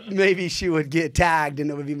think maybe she would get tagged and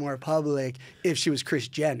it would be more public if she was Kris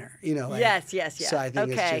Jenner. You know. Like, yes. So I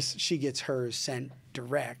think it's just she gets hers sent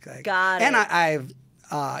direct. Like, Got it. And I've.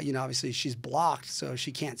 You know, obviously she's blocked, so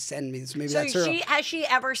she can't send me. So maybe that's her. Has she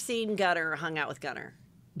ever seen Gunnar or hung out with Gunnar?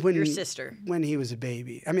 Your sister? When he was a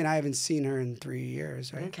baby. I mean, I haven't seen her in 3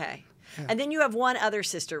 years, right? Okay. Yeah. And then you have one other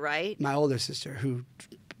sister, right? My older sister who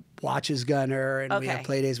watches Gunnar, and we have Okay.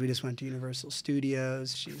 play days. We just went to Universal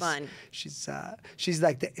Studios. She's fun. She's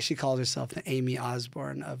like she calls herself the Amy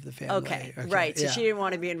Osbourne of the family. Okay. Right. So yeah. she didn't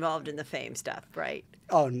want to be involved in the fame stuff, right?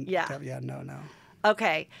 Oh yeah. No.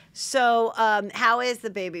 Okay. So how is the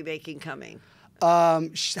baby making coming?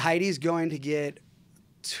 Heidi's going to get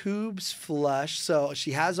tubes flushed, so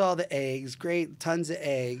she has all the eggs, tons of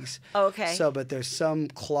eggs. Oh, okay. So, but there's some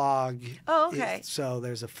clog. Oh, okay. So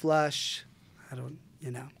there's a flush. I don't,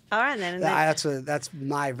 All right, then. That's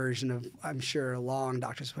my version of, I'm sure, a long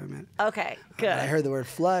doctor's appointment. Okay, good. I heard the word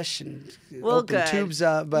flush and good. tubes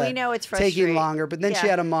up, but we know it's taking longer. But then she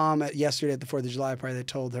Yeah. had a mom yesterday at the 4th of July party that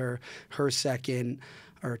told her second,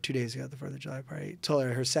 or 2 days ago at the 4th of July party, told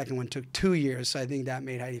her second one took 2 years. So I think that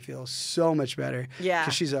made Heidi feel so much better. Yeah.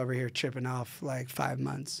 Because she's over here tripping off like 5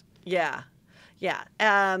 months. Yeah.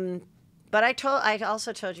 But I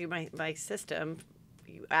also told you my system.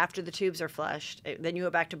 After the tubes are flushed, then you go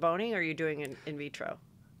back to boning, or are you doing in vitro?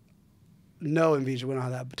 No, in vitro. We don't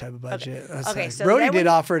have that type of budget. Okay, so Brody did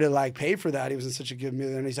offer to pay for that. He was in such a good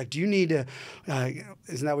mood, and he's like, "Do you need to?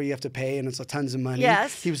 Isn't that what you have to pay?" And it's like tons of money.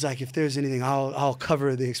 Yes. He was like, "If there's anything, I'll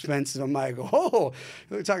cover the expenses." I'm like, "Oh,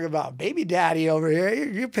 we're talking about baby daddy over here.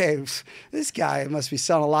 You pay. This guy must be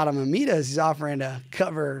selling a lot of mamitas. He's offering to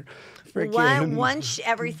cover freaking.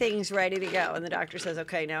 everything's ready to go and the doctor says,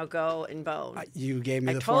 okay, now go and bone. You gave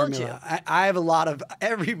me the told formula. I have a lot of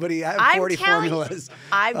everybody. I have 40 formulas.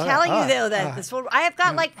 I'm telling you though that this one, I have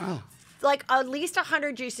got like at least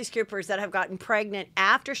 100 juicy scoopers that have gotten pregnant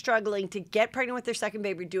after struggling to get pregnant with their second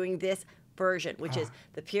baby doing this version, which is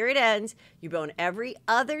the period ends, you bone every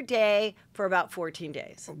other day for about 14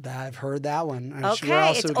 days. I've heard that one. And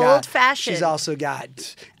okay, it's old-fashioned. She's also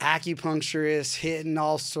got acupuncturists hitting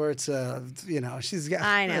all sorts of, she's got.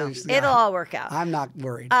 I know. It'll all work out. I'm not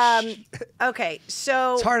worried. Okay,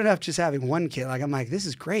 so. It's hard enough just having one kid. Like, I'm like, this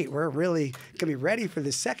is great. We're really going to be ready for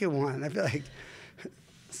the second one. I feel like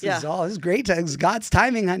this is great. It's God's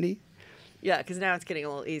timing, honey. Yeah, because now it's getting a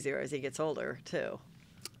little easier as he gets older, too.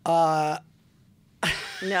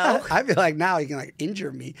 No, I feel like now he can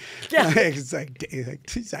injure me. Yeah. He's like,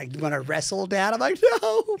 you want to wrestle, Dad? I'm like,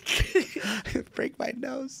 no, break my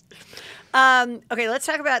nose. Okay, let's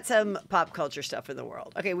talk about some pop culture stuff in the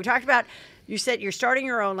world. Okay, we talked about. You said you're starting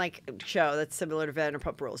your own show that's similar to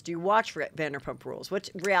Vanderpump Rules. Do you watch Vanderpump Rules? What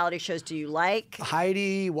reality shows do you like?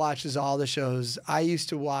 Heidi watches all the shows. I used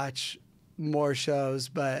to watch more shows,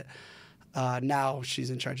 but. Now she's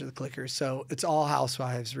in charge of the clickers, so it's all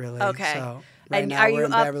housewives, really. Okay. So and now are we're you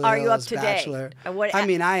in up? Beverly Are you up Hills, to Bachelor. date? I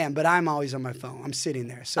mean, I am, but I'm always on my phone. I'm sitting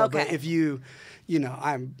there. So, okay. But if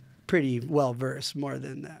I'm pretty well versed, more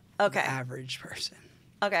than the average person.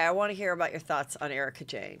 Okay, I want to hear about your thoughts on Erika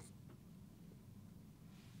Jayne.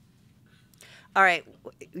 All right,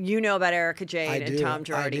 you know about Erika Jayne and Tom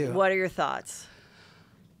Girardi. I do. What are your thoughts?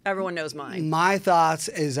 Everyone knows mine. My thoughts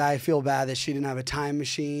is I feel bad that she didn't have a time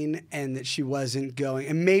machine and that she wasn't going,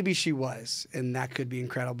 and maybe she was, and that could be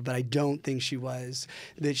incredible, but I don't think she was,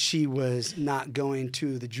 that she was not going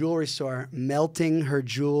to the jewelry store, melting her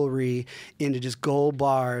jewelry into just gold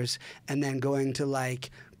bars, and then going to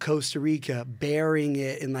Costa Rica, burying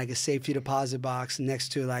it in a safety deposit box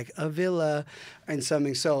next to a villa and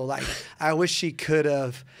something. So I wish she could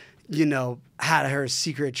have, had her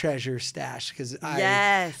secret treasure stash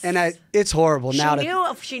it's horrible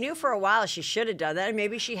She knew for a while she should have done that, and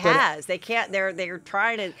maybe she has. They can't. They're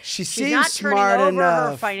trying to. She's not smart turning over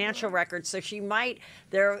enough. her financial records, so she might.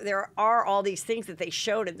 There are all these things that they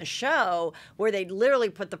showed in the show where they literally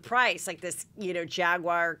put the price, this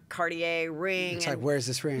Jaguar Cartier ring. It's where's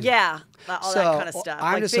this ring? Yeah, all that kind of stuff.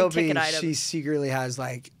 I'm just big hoping ticket items. she secretly has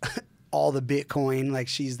all the Bitcoin,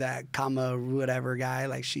 she's that comma whatever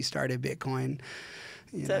guy, she started Bitcoin.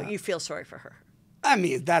 You feel sorry for her. I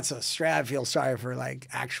mean, that's a strat. I feel sorry for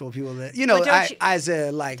actual people that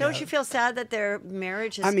Don't you feel sad that their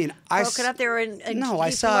marriage is broken up? They were in I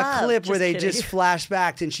saw a clip where they just flashed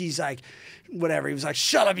back and she's whatever. He was like,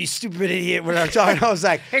 "Shut up, you stupid idiot!" When I'm talking, I was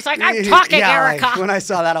like, "He's like, I'm talking, Erika." When I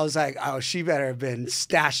saw that, I was like, "Oh, she better have been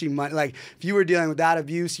stashing money." If you were dealing with that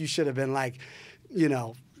abuse, you should have been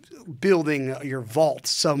building your vault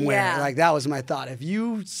somewhere. Yeah. That was my thought. If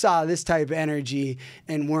you saw this type of energy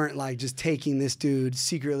and weren't just taking this dude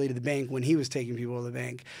secretly to the bank when he was taking people to the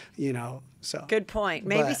bank, so. Good point.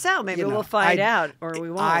 Maybe so. Maybe we'll find out, or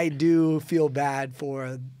we won't. I do feel bad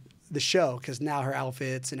for the show because now her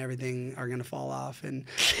outfits and everything are going to fall off, and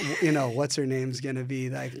what's her name's going to be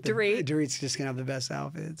Dorit. Dorit's just going to have the best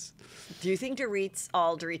outfits. Do you think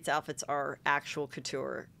all Dorit's outfits are actual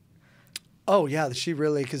couture? Oh, yeah, she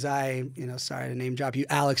really, because sorry to name drop you,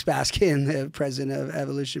 Alex Baskin, the president of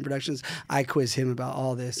Evolution Productions, I quiz him about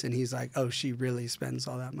all this, and he's like, oh, she really spends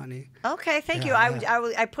all that money. Okay, thank you.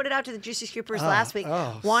 I put it out to the Juicy Scoopers last week,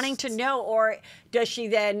 wanting to know, or does she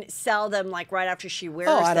then sell them right after she wears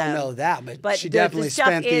them? Oh, I don't know that, but she definitely the stuff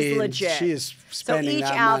spent is legit. She is spending that money.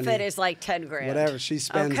 So each outfit is $10 grand. Whatever, she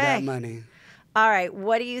spends that money. All right,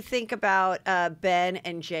 what do you think about Ben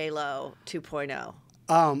and J-Lo 2.0?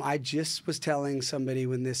 I just was telling somebody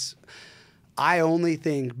I only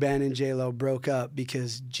think Ben and J-Lo broke up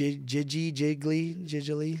because Jiggly.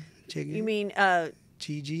 You mean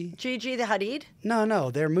Gigi? Gigi the Hadid?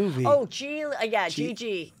 No, their movie. Oh,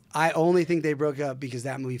 Gigi. I only think they broke up because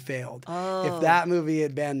that movie failed. Oh. If that movie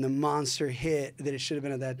had been the monster hit that it should have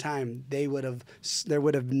been at that time, there would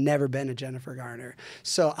have never been a Jennifer Garner.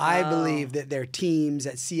 So I believe that their teams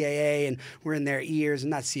at CAA and were in their ears, and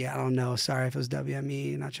not CAA, I don't know, sorry if it was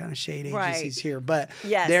WME, not trying to shade agencies here, but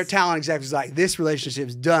their talent executives this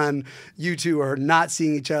relationship's done. You two are not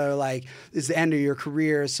seeing each other it's the end of your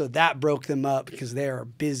career. So that broke them up because they're a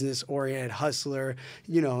business-oriented hustler,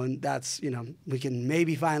 and that's, we can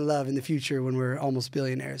maybe finally find love in the future when we're almost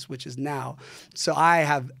billionaires, which is now. So I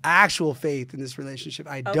have actual faith in this relationship.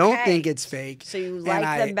 I don't think it's fake. So you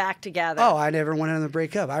like them back together. Oh, I never wanted them to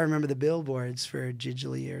break up. I remember the billboards for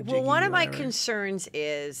Jiggly or Jiggy. Well, one of my whatever. concerns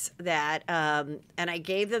is that, and I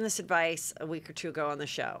gave them this advice a week or two ago on the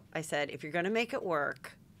show. I said, if you're going to make it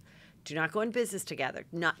work, do not go in business together.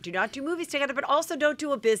 Do not do movies together, but also don't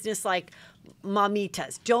do a business like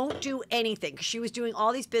Mamitas. Don't do anything. Because she was doing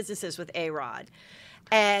all these businesses with A-Rod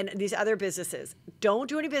and these other businesses. Don't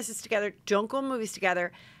do any business together. Don't go in movies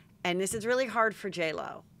together. And this is really hard for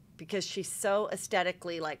J-Lo because she's so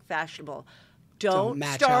aesthetically like fashionable. Don't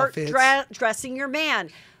start dressing your man.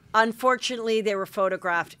 Unfortunately, they were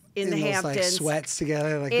photographed in the Hamptons. Like sweats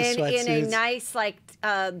together, like in the sweatsuits. In a nice like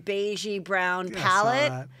beigey brown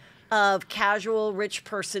palette of casual rich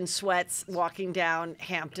person sweats walking down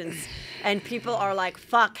Hamptons, and people are like,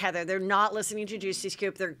 "Fuck, Heather, they're not listening to Juicy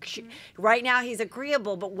Scoop. Right now he's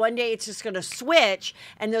agreeable, but one day it's just gonna switch,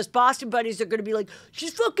 and those Boston buddies are gonna be like,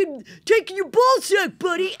 she's fucking taking your ball sack,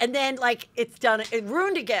 buddy," and then like it's done, it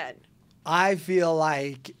ruined again. I feel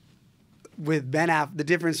like with Ben Affleck, the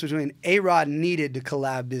difference between A-Rod needed to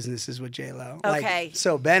collab businesses with J-Lo. Okay. Like,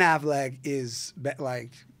 so Ben Affleck is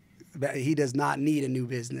like, he does not need a new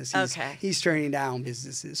business. He's turning down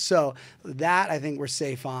businesses. So that I think we're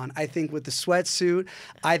safe on. I think with the sweatsuit,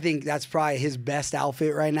 I think that's probably his best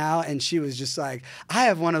outfit right now. And she was just like, I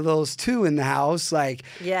have one of those too in the house. Like,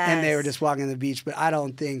 and they were just walking on the beach. But I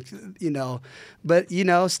don't think,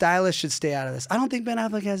 stylists should stay out of this. I don't think Ben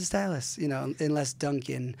Affleck has a stylist, unless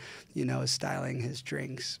Duncan, is styling his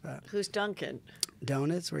drinks. But who's Duncan?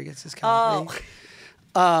 Donuts, where he gets his coffee. Oh.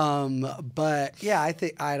 But yeah, I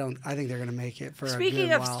think they're gonna make it for Speaking a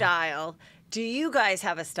good of while. Style, do you guys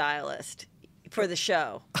have a stylist for the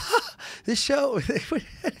show? This show.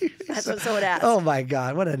 That's what someone asked. Oh my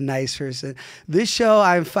God, what a nice person. This show,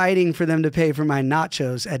 I'm fighting for them to pay for my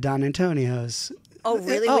nachos at Don Antonio's. Oh,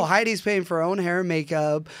 really? Oh, Heidi's paying for her own hair and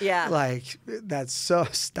makeup. Yeah. Like, that's so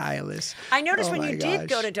stylish. I noticed when you did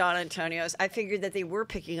go to Don Antonio's, I figured that they were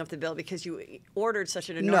picking up the bill because you ordered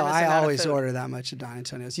such an enormous amount of food. No, I always order that much at Don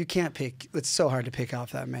Antonio's. You can't pick. It's so hard to pick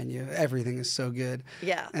off that menu. Everything is so good.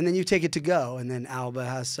 Yeah. And then you take it to go, and then Alba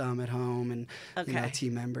has some at home, and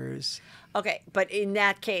team members. Okay, but in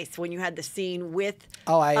that case, when you had the scene with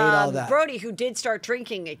I ate all that. Brody, who did start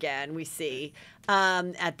drinking again, we see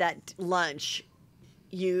at that lunch.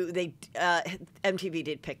 MTV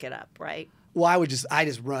did pick it up, right? Well, I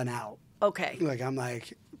just run out. Okay. Like, I'm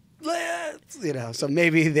like, so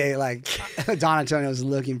maybe they like Don Antonio's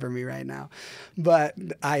looking for me right now, but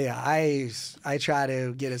I try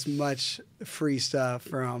to get as much free stuff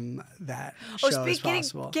from that show as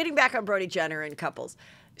possible. Getting back on Brody Jenner and couples.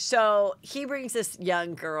 So he brings this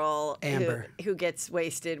young girl, Amber, who gets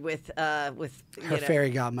wasted with her fairy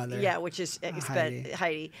godmother. Yeah, which is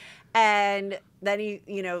Heidi. And then he,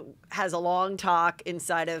 has a long talk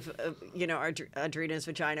inside of, Adrina's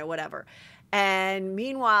vagina, whatever. And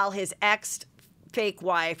meanwhile, his fake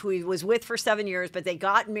wife, who he was with for 7 years, but they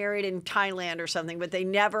got married in Thailand or something, but they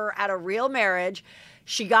never had a real marriage.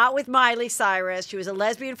 She got with Miley Cyrus. She was a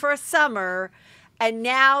lesbian for a summer. And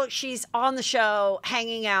now she's on the show,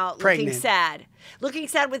 hanging out, pregnant. looking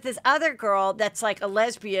sad with this other girl that's like a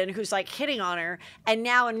lesbian who's like hitting on her. And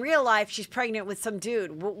now in real life, she's pregnant with some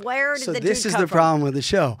dude. Where did the dude come from? So this is the problem with the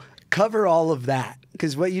show. Cover all of that.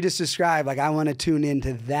 Because what you just described, like, I want to tune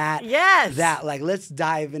into that. Yes. That, like, let's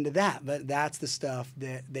dive into that. But that's the stuff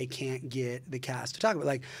that they can't get the cast to talk about.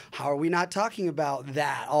 Like, how are we not talking about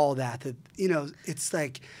that, all that? It's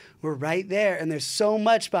like, we're right there, and there's so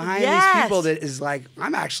much behind these people that is like,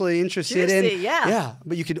 I'm actually interested in. Yeah.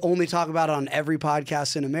 But you could only talk about it on every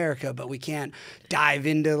podcast in America, but we can't dive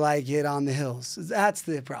into like it on the Hills. That's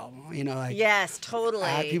the problem, Yes,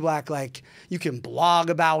 totally. People act like you can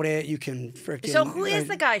blog about it. You can freaking. So who is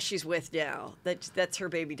the guy she's with now? That's her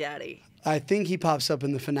baby daddy. I think he pops up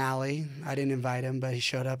in the finale. I didn't invite him, but he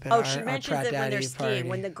showed up at our she mentions Pratt it when they're Daddy skiing. party.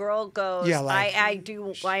 When the girl goes, Yeah, like,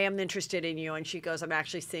 I am interested in you, and she goes, I'm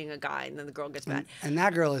actually seeing a guy, and then the girl gets mad. And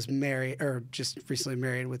that girl is married, or just recently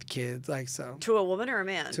married with kids, To a woman or a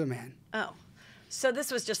man? To a man. Oh. So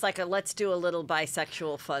this was just like let's do a little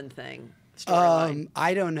bisexual fun thing. Storyline.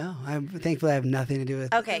 I don't know. I'm thankfully I have nothing to do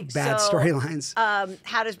with bad storylines.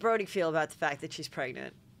 How does Brody feel about the fact that she's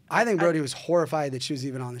pregnant? I think Brody was horrified that she was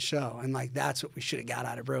even on the show, and like that's what we should have got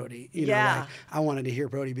out of Brody. I wanted to hear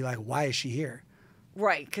Brody be like, "Why is she here?"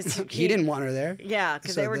 Right, because he didn't want her there. Yeah,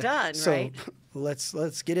 because they were done. Right. So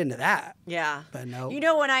let's get into that. Yeah. But no.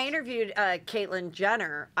 When I interviewed Caitlyn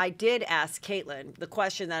Jenner, I did ask Caitlyn the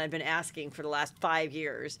question that I've been asking for the last 5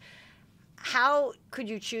 years. how could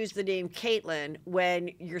you choose the name Caitlyn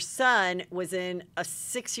when your son was in a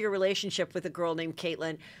 6-year relationship with a girl named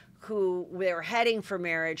Caitlyn, who they were heading for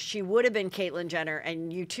marriage? She would have been Caitlyn Jenner,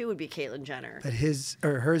 and you too would be Caitlyn Jenner. But his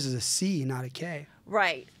or hers is a C, not a K.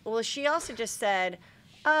 Right. Well, she also just said,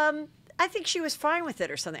 I think she was fine with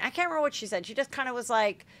it or something. I can't remember what she said. She just kind of was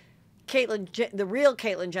like, the real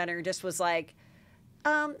Caitlyn Jenner just was like,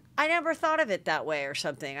 I never thought of it that way or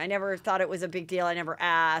something. I never thought it was a big deal. I never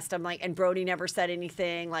asked. I'm like, and Brody never said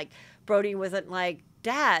anything. Like, Brody wasn't like,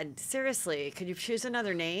 Dad, seriously, could you choose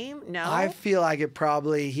another name? No. I feel like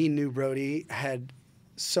he knew Brody had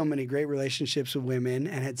so many great relationships with women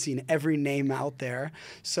and had seen every name out there.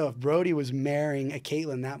 So if Brody was marrying a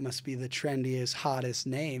Caitlyn, that must be the trendiest, hottest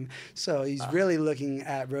name. So he's really looking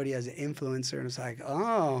at Brody as an influencer, and it's like,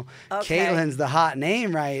 oh, okay. Caitlyn's the hot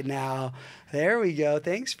name right now. There we go.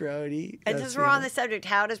 Thanks, Brody. And since we're on the subject,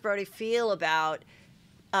 how does Brody feel about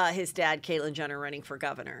his dad, Caitlyn Jenner, running for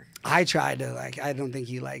governor? I tried to, I don't think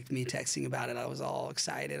he liked me texting about it. I was all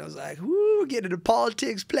excited. I was like, woo, get into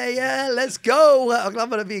politics, player. Let's go. I'm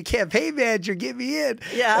going to be a campaign manager. Get me in.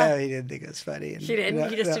 Yeah. He didn't think it was funny. He didn't?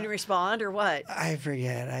 He just didn't respond, or what? I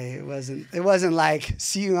forget. It wasn't like,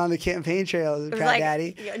 see you on the campaign trail, Pratt like,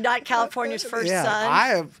 Daddy. Not California's first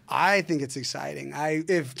son. I think it's exciting.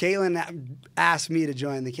 If Caitlyn asked me to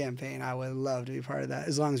join the campaign, I would love to be part of that,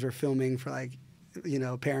 as long as we're filming for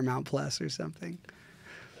Paramount Plus or something.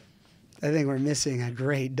 I think we're missing a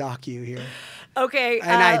great docu here. Okay.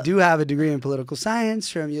 And I do have a degree in political science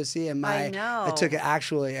from USC, and I took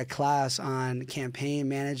actually a class on campaign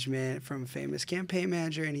management from a famous campaign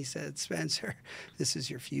manager, and he said, Spencer, this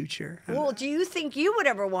is your future. Well, do you think you would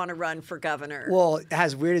ever want to run for governor? Well,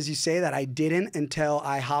 as weird as you say that, I didn't until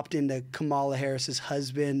I hopped into Kamala Harris's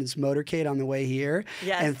husband's motorcade on the way here,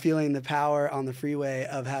 and feeling the power on the freeway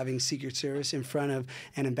of having Secret Service in front of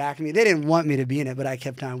and in back of me. They didn't want me to be in it, but I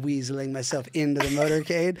kept on weaseling myself into the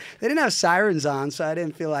motorcade. They didn't have sirens on, so I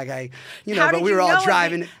didn't feel like but we were all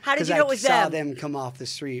driving. How did you know it was them? I saw them come off the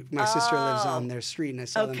street. My sister lives on their street, and I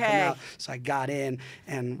saw them come out. So I got in,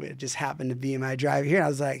 and it just happened to be my drive here. And I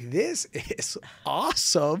was like, this is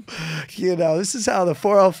awesome. This is how the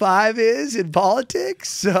 405 is in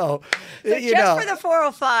politics. So just for the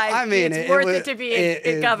 405, I mean, it's worth it to be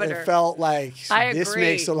a governor. It felt like this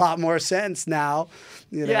makes a lot more sense now.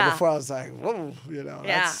 Before I was like, whoa,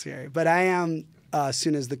 that's scary. But I am, as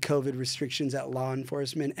soon as the COVID restrictions at law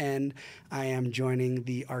enforcement end, I am joining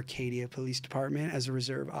the Arcadia Police Department as a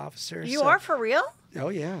reserve officer. You are for real? Oh,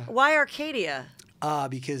 yeah. Why Arcadia?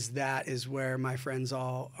 Because that is where my friends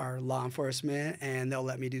all are law enforcement, and they'll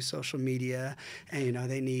let me do social media, and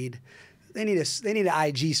they need an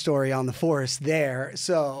IG story on the force there,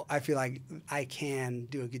 so I feel like I can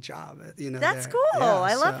do a good job. That's cool.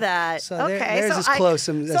 I love that. So okay, there's as close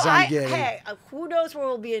as I'm getting. Hey, who knows where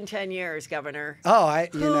we'll be in 10 years, Governor? Oh,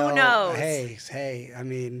 who knows? Hey, I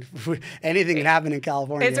mean, anything can happen in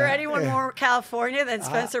California. Is there anyone more California than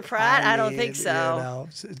Spencer Pratt? I don't think so.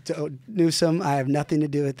 Newsom, I have nothing to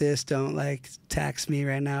do with this. Don't tax me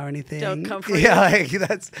right now or anything. Don't come for I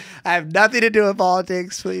have nothing to do with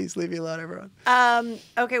politics. Please leave me alone, everyone.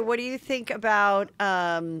 Okay, what do you think about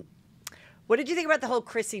what did you think about the whole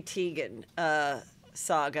Chrissy Teigen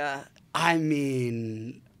saga? I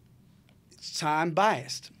mean, so I'm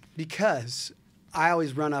biased because I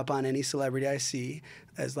always run up on any celebrity I see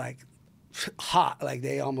as hot.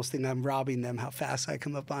 They almost think I'm robbing them, how fast I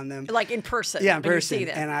come up on them. In person. Yeah, in person. You see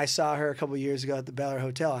them. And I saw her a couple years ago at the Bel Air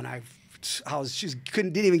Hotel, and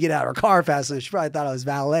didn't even get out of her car fast enough. She probably thought I was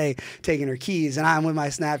valet taking her keys, and I'm with my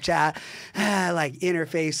Snapchat,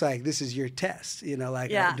 interface, this is your test, do are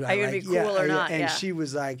you gonna be cool or not? And she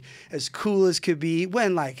was as cool as could be.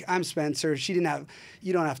 When I'm Spencer, you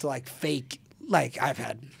don't have to fake. I've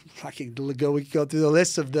had. We could go through the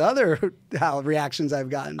list of the other reactions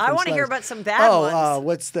I've gotten. I want to hear about some bad ones.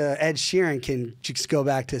 What's the Ed Sheeran can just go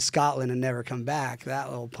back to Scotland and never come back?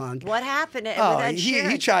 That little punk. What happened with Ed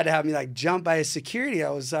Sheeran? He tried to have me jump by his security.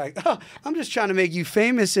 I was like, I'm just trying to make you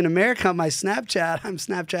famous in America on my Snapchat. I'm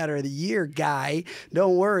Snapchatter of the Year guy.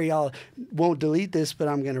 Don't worry, won't delete this, but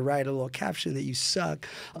I'm gonna write a little caption that you suck.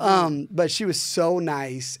 But she was so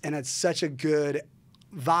nice and had such a good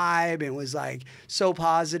vibe and was so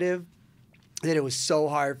positive that it was so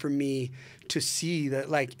hard for me to see that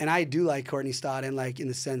and I do like Courtney Stodden in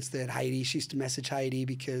the sense that she used to message Heidi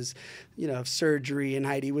because of surgery, and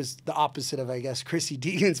Heidi was the opposite of I guess Chrissy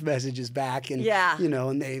Teigen's messages back, and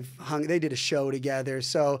and they did a show together,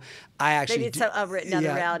 so I actually they did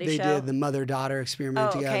another reality show. They did the mother-daughter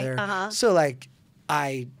experiment together. So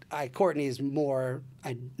Courtney is more,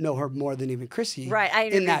 I know her more than even Chrissy. Right, I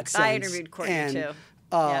interviewed Courtney too.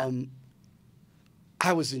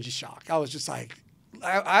 I was in shock. I was just like,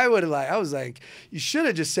 I was like, you should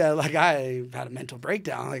have just said, like, I had a mental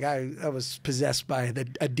breakdown. Like, I was possessed by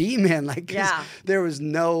a demon. Like, 'cause there was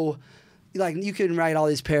no, like, you can write all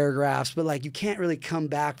these paragraphs, but, like, you can't really come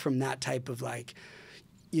back from that type of, like,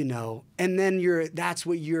 you know, and then that's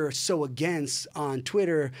what you're so against on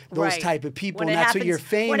Twitter, those type of people, and that's what you're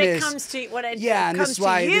famous. When it comes to, and this is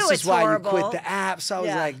why you quit the app. So I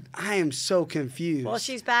was like, I am so confused. Well,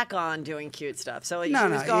 she's back on doing cute stuff. So she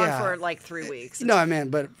was gone for like 3 weeks. No, I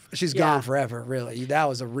mean, but she's gone forever, really. That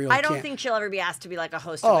was a real I don't think she'll ever be asked to be like a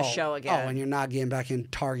host of a show again. Oh, and you're not getting back in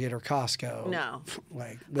Target or Costco. No.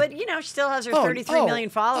 But, you know, she still has her 33 million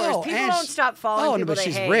followers. People don't stop following people but they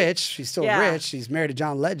she's hate. Rich. She's still rich. She's married to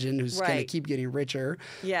John Legend, who's going to keep getting richer.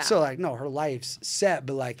 Yeah. So, like, no, her life's set,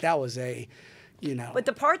 but, like, that was you know. But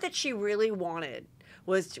the part that she really wanted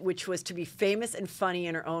which was to be famous and funny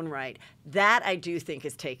in her own right, that I do think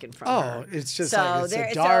is taken from her. Oh, it's just like, it's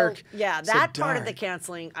a dark. That part of the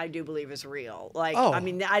canceling, I do believe is real. Like, I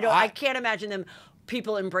mean, I can't imagine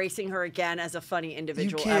people embracing her again as a funny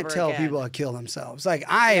individual. You can't tell people to kill themselves. Like,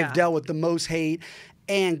 I have dealt with the most hate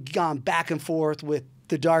and gone back and forth with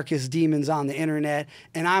the darkest demons on the internet,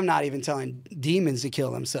 and I'm not even telling demons to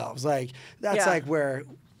kill themselves. Like, that's like where,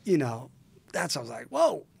 you know, I was like,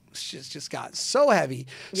 whoa, shit just got so heavy.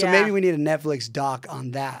 So maybe we need a Netflix doc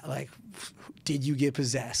on that. Like, did you get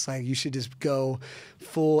possessed? Like, you should just go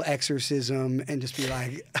full exorcism and just be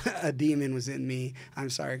like, a demon was in me. I'm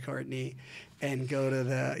sorry, Courtney. And go to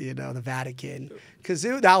the Vatican. Because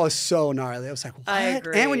that was so gnarly. I was like, what? I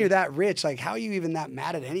agree. And when you're that rich, like, how are you even that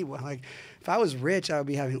mad at anyone? Like, if I was rich, I would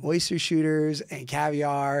be having oyster shooters and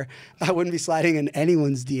caviar. I wouldn't be sliding in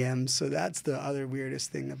anyone's DMs. So that's the other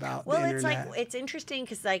weirdest thing about the internet. Well, it's like, it's interesting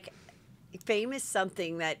because, like, fame is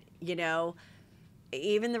something that, you know,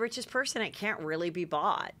 even the richest person, it can't really be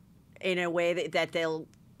bought in a way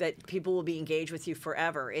that people will be engaged with you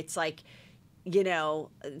forever. It's like, you know,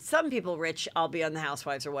 some people rich, I'll be on the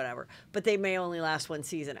Housewives or whatever, but they may only last one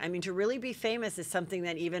season. I mean, to really be famous is something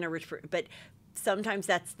that even a rich, but sometimes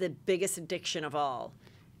that's the biggest addiction of all,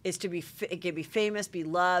 is to be famous, be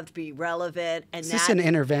loved, be relevant. And is this an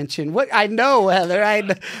intervention? What? I know, Heather.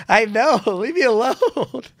 I know. Leave me alone.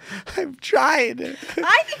 I'm trying.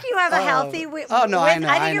 I think you have a healthy. I know.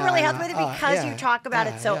 I think you're really healthy with it because you talk about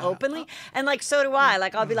it so openly, and like so do I.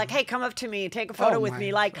 Like I'll be like, hey, come up to me, take a photo with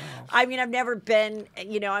me. Like, I mean, I've never been.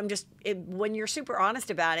 You know, I'm just when you're super honest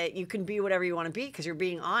about it, you can be whatever you want to be because you're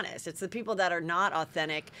being honest. It's the people that are not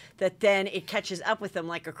authentic that then it catches up with them,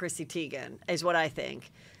 like a Chrissy Teigen, is what I think.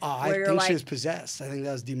 I think she was possessed. I think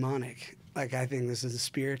that was demonic. Like, I think this is a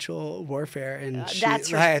spiritual warfare, and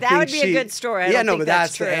that would be a good story. But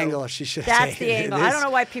that's the angle she should have taken. That's the angle. I don't know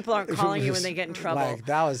why people aren't calling you when they get in trouble. Like,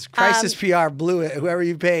 that was crisis PR blew it. Whoever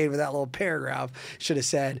you paid with that little paragraph should have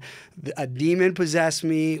said, a demon possessed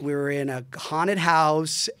me. We were in a haunted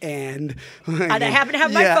house, and I happened to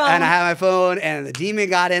have my phone. And I had my phone, and the demon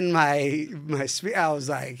got in my spirit. I was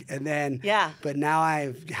like, and then But now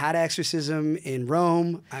I've had exorcism in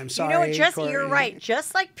Rome. I'm sorry. You know what? You're right.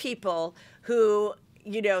 Just like people who,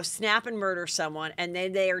 you know, snap and murder someone and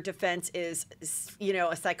then their defense is, you know,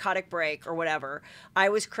 a psychotic break or whatever. I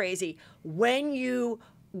was crazy. When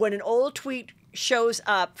an old tweet shows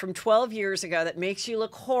up from 12 years ago that makes you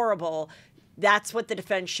look horrible, that's what the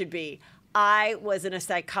defense should be. I was in a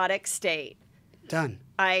psychotic state. Done.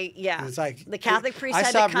 It's like the Catholic priest had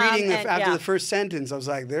to come. I stopped reading after the first sentence. I was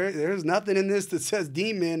like, there's nothing in this that says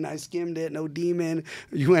demon. I skimmed it. No demon.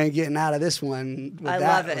 You ain't getting out of this one.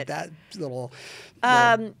 Love it. With that little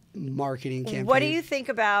marketing campaign. What do you think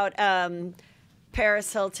about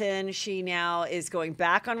Paris Hilton? She now is going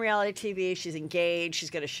back on reality TV. She's engaged.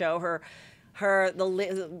 She's going to show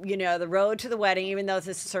the road to the wedding, even though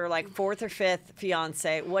this is her like fourth or fifth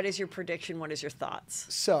fiance. What is your prediction? What is your thoughts?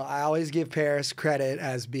 So I always give Paris credit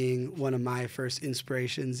as being one of my first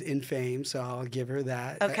inspirations in fame. So I'll give her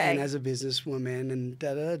that. Okay. And as a businesswoman and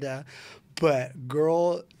da-da-da. But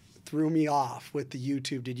girl threw me off with the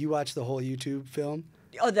YouTube. Did you watch the whole YouTube film?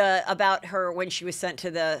 Oh, about her when she was sent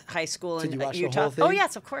to the high school in Utah. The whole thing? Oh,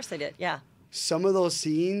 yes, of course I did. Yeah. Some of those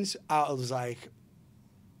scenes, I was like,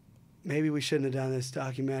 maybe we shouldn't have done this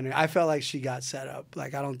documentary. I felt like she got set up.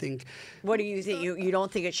 Like, I don't think. What do you think? You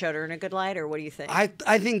don't think it showed her in a good light, or what do you think? I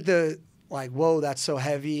think whoa, that's so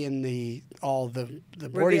heavy in the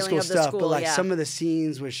boarding school stuff. But like some of the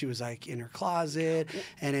scenes where she was like in her closet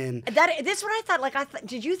and in this is what I thought. Like,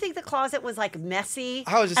 did you think the closet was like messy?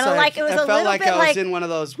 I was just like it was I felt like I was in one of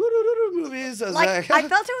those movies. I felt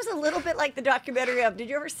it was a little bit like the documentary of. Did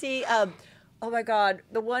you ever see Oh my God,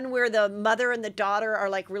 the one where the mother and the daughter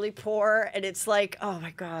are like really poor, and it's like, oh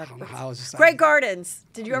my God, I was just Great like, Gardens.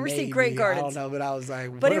 Did you ever see Great Gardens? I don't know, but I was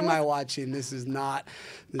like, But what am I watching? This is not.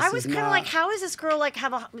 I was kind of like, how is this girl like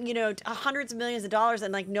have hundreds of millions of dollars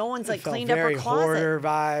and like no one's like cleaned up her closet? Very hoarder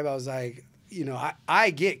vibe. I was like, I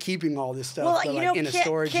get keeping all this stuff, but like in a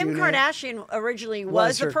storage Kim unit. Kardashian originally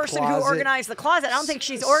was the person who organized the closet. I don't think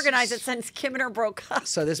she's organized it since Kim and her broke up.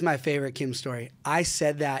 So this is my favorite Kim story. I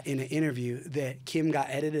said that in an interview that Kim got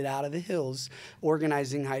edited out of The Hills,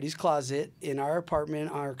 organizing Heidi's closet in our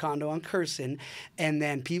apartment, our condo on Curson, and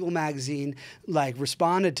then People Magazine like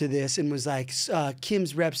responded to this and was like,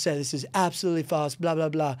 Kim's rep said this is absolutely false, blah blah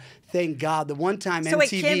blah. Thank God. The one time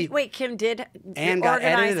MTV Kim did and got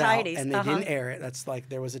edited Heidi's. out, and they didn't air it. That's like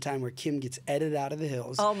there was a time where Kim gets edited out of The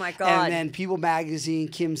Hills. Oh my God! And then People Magazine,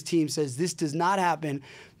 Kim's team says this does not happen.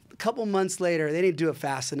 A couple months later, they didn't do it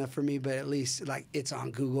fast enough for me, but at least like it's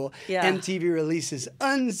on Google. Yeah. MTV releases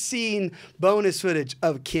unseen bonus footage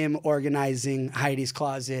of Kim organizing Heidi's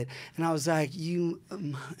closet, and I was like,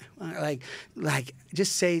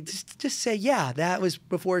 just say, yeah, that was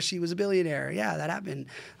before she was a billionaire. Yeah, that happened.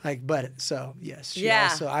 Yes,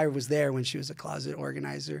 also, I was there when she was a closet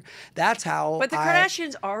organizer. That's how. But the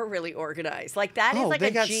Kardashians are really organized. Like that is like they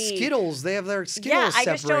a got gene. Skittles. They have their Skittles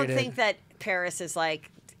separated. I just don't think that Paris is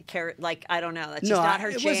like I don't know. That's just not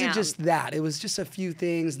her jam. It wasn't just that. It was just a few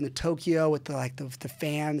things in the Tokyo with the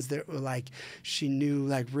fans that were like she knew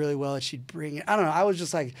like really well that she'd bring it. I don't know. I was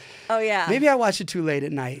just like, oh yeah. Maybe I watched it too late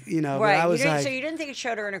at night, Right. But I was so you didn't think it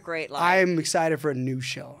showed her in a great light. I'm excited for a new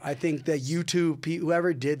show. I think that YouTube,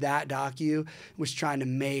 whoever did that docu, was trying to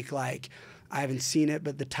make like. I haven't seen it,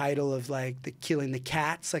 but the title of like the Killing the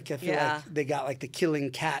Cats, like I feel like they got like the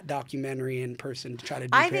Killing Cat documentary in person to try to do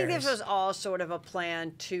I think this was all sort of a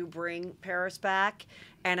plan to bring Paris back,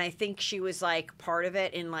 and I think she was like part of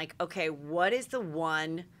it in like, okay, what is the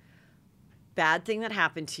one bad thing that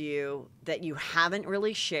happened to you that you haven't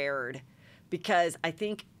really shared? Because I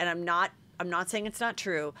think, and I'm not saying it's not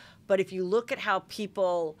true, but if you look at how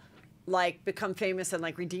people like become famous and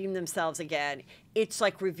like redeem themselves again, it's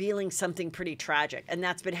like revealing something pretty tragic. And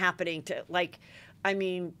that's been happening to like, I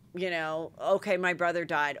mean, okay, my brother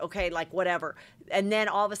died. Okay, like whatever. And then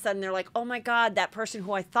all of a sudden they're like, oh my God, that person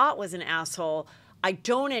who I thought was an asshole, I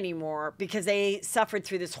don't anymore because they suffered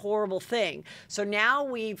through this horrible thing. So now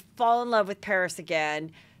we fall in love with Paris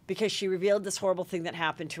again because she revealed this horrible thing that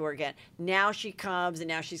happened to her again. Now she comes, and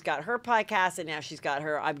now she's got her podcast, and now she's got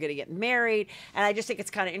her I'm going to get married. And I just think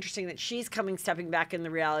it's kind of interesting that she's stepping back in the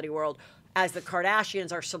reality world as the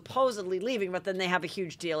Kardashians are supposedly leaving, but then they have a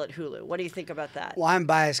huge deal at Hulu. What do you think about that? Well, I'm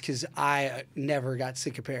biased because I never got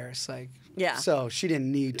sick of Paris. Yeah. So she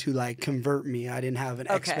didn't need to like convert me. I didn't have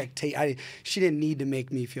an expectation. She didn't need to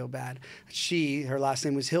make me feel bad. Her last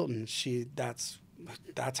name was Hilton.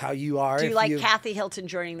 That's how you are. Do you like Kathy Hilton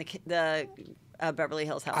joining the Beverly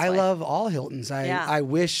Hills Housewife? I love all Hiltons. I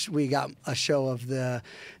wish we got a show of the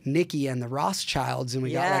Nikki and the Rothschilds, and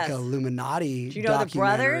we got like a Illuminati. Do you know the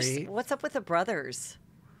brothers? What's up with the brothers?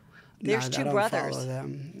 There's two brothers. Follow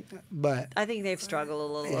them, but I think they've struggled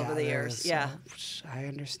a little over the years. I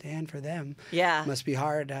understand for them. Yeah, it must be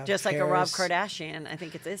hard to have just like a Rob Kardashian. I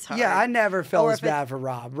think it is hard. Yeah, I never felt as bad for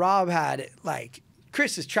Rob. Rob had like.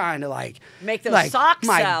 Chris is trying to like make those socks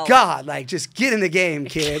sell. My God, like just get in the game,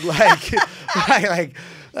 kid. like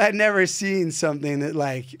I'd never seen something that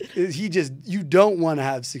like you don't want to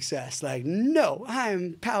have success. Like, no,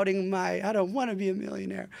 I'm pouting I don't want to be a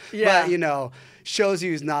millionaire. Yeah. But shows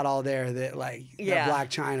you he's not all there. That like that Black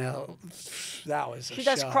China, that was she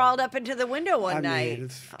just crawled up into the window one night.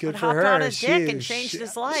 It's good for her. Hopped on his dick and changed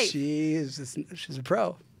his life. She's a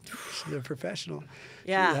pro. She's a professional.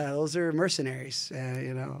 Yeah. Those are mercenaries.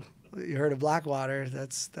 You heard of Blackwater?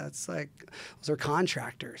 That's like those are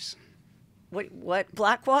contractors. What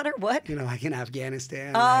Blackwater? What? Like in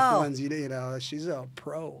Afghanistan. Oh. Like the ones she's a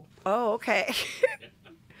pro. Oh, okay.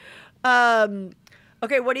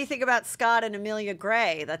 Okay, what do you think about Scott and Amelia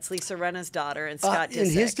Gray? That's Lisa Rinna's daughter, and Scott Disick. In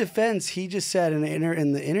his defense, he just said in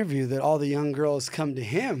the interview that all the young girls come to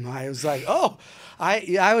him. I was like, oh,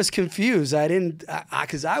 I was confused. I didn't,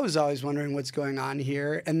 because I was always wondering what's going on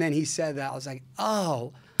here. And then he said that. I was like,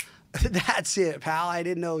 oh, that's it, pal. I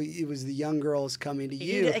didn't know it was the young girls coming to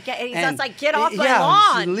you. He's just like, get off my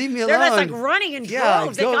lawn. Leave me alone. They're just like running in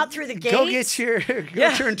droves. They got through the gates.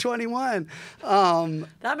 Go turn 21.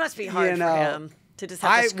 That must be hard for him to just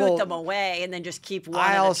have to scoot them away and then just keep one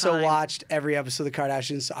I at a also time. watched every episode of the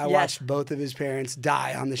Kardashians. So I watched every episode of the Kardashians. I also watched every episode of the Kardashians. So I watched both of his parents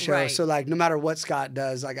die on the show. Right. So like no matter what Scott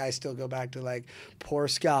does, like I still go back to like poor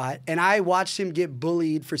Scott. And I watched him get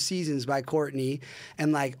bullied for seasons by Kourtney,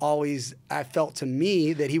 and like always I felt to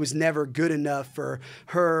me that he was never good enough for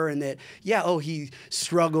her, and that he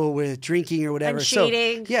struggled with drinking or whatever. And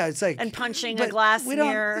cheating. So it's like and punching a glass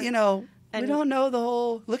mirror. We don't know the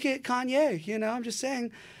whole. Look at Kanye. I'm just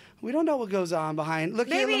saying. We don't know what goes on behind. Look,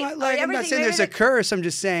 Maybe, I'm not saying there's a curse. I'm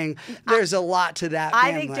just saying there's a lot to that.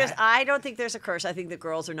 I don't think there's a curse. I think the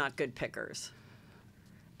girls are not good pickers,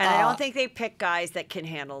 and I don't think they pick guys that can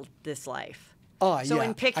handle this life. So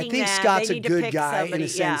in picking I think them, Scott's they a need to good pick guy somebody, in a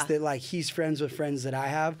sense that like he's friends with friends that I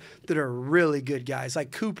have that are really good guys.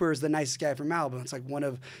 Like Cooper is the nicest guy from Malibu. It's like one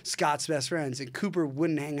of Scott's best friends, and Cooper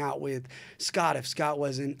wouldn't hang out with Scott if Scott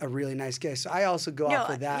wasn't a really nice guy. So I also go off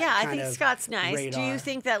of that. Yeah, I think Scott's nice. Radar. Do you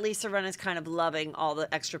think that Lisa Rinna is kind of loving all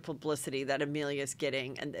the extra publicity that Amelia's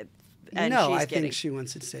getting no, I think she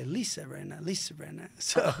wants to say Lisa Rinna, Lisa Rinna.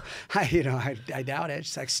 So I doubt it.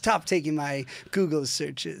 She's like, stop taking my Google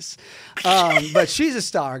searches. But she's a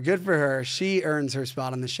star. Good for her. She earns her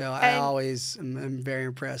spot on the show. I always am very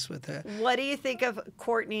impressed with her. What do you think of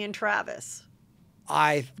Kourtney and Travis?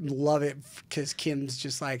 I love it because Kim's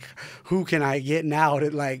just like, who can I get now to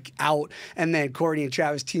like out? And then Kourtney and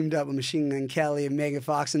Travis teamed up with Machine Gun Kelly and Megan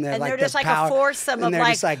Fox, and they're like just like power, a foursome and of they're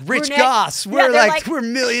just like rich brunette, goths. We're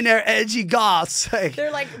millionaire edgy goths. Like,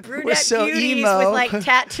 they're like brunette we're so beauties emo. with like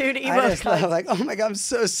tattooed emo. I just love like, oh my god, I'm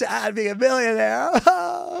so sad being a millionaire.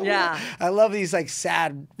 Yeah, I love these like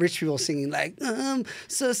sad rich people singing like, I'm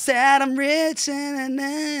so sad I'm rich, and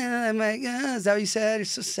I'm like, is that what you said? You're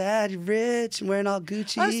so sad, you're rich, and wearing all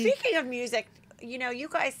Gucci. Speaking of music, you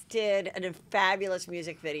guys did a fabulous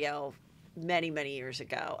music video many, many years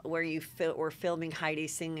ago where you were filming Heidi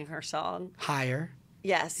singing her song. Higher.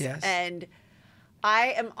 Yes. And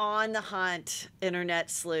I am on the hunt,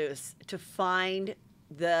 internet sleuths, to find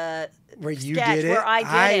the where you sketch did it. Where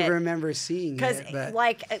I did it. Remember seeing it. Because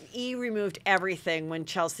like E removed everything when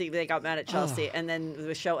they got mad at Chelsea, and then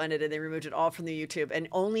the show ended and they removed it all from the YouTube, and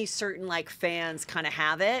only certain like fans kind of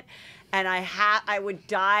have it. And I would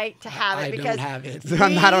die to have it because I don't have it.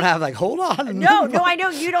 I don't have like, hold on. No, I know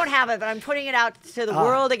you don't have it, but I'm putting it out to the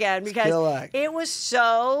world again because it was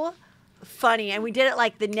so funny. And we did it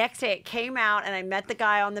like the next day. It came out, and I met the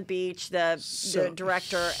guy on the beach, the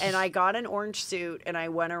director, and I got an orange suit, and I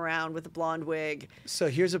went around with a blonde wig. So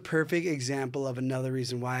here's a perfect example of another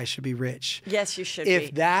reason why I should be rich. Yes, you should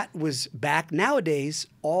If that was back nowadays,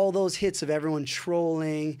 all those hits of everyone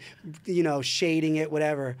trolling, shading it,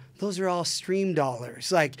 whatever, those are all stream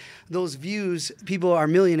dollars. Like those views, people are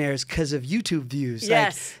millionaires because of YouTube views.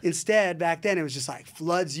 Yes. Like, instead, back then it was just like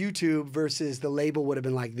floods YouTube versus the label would have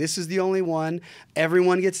been like, this is the only one.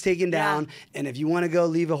 Everyone gets taken down. And if you want to go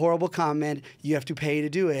leave a horrible comment, you have to pay to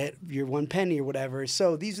do it. You're 1 penny or whatever.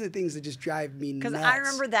 So these are the things that just drive me nuts. Because I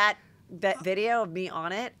remember that video of me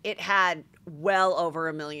on it. It had well over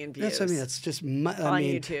 1 million views. That's what I mean. That's just on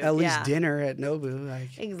YouTube. At least dinner at Nobu.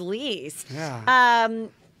 At least. Yeah.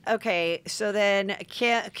 Okay, so then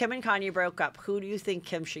Kim and Kanye broke up. Who do you think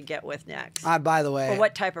Kim should get with next? By the way, or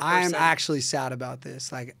what type of person? I'm actually sad about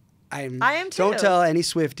this. Like, I am too. Don't tell any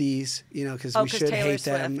Swifties, because we should Taylor hate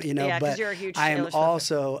them, Yeah, but you're a huge I am Taylor Swift.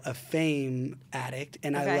 also a fame addict,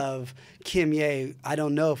 and I love Kim Ye. I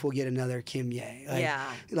don't know if we'll get another Kim Ye.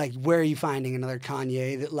 Like, where are you finding another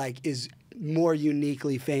Kanye that like is more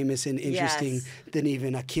uniquely famous and interesting than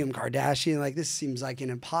even a Kim Kardashian? Like, this seems like an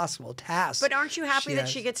impossible task. But aren't you happy that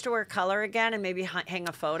she gets to wear color again and maybe hang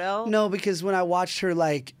a photo? No, because when I watched her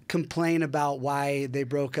like complain about why they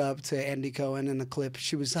broke up to Andy Cohen in the clip,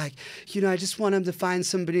 she was like, I just want him to find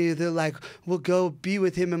somebody that like will go be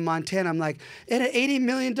with him in Montana. I'm like, in an $80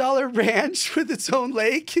 million ranch with its own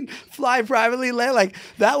lake and fly privately. Like,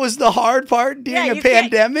 that was the hard part during a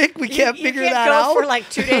pandemic. We can't figure that out. You can't go for like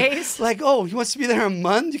 2 days. Like, oh, he wants to be there a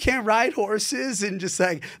month. You can't ride horses and just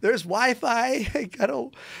like there's Wi-Fi. Like,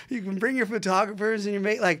 you can bring your photographers and your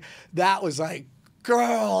mate. Like, that was like,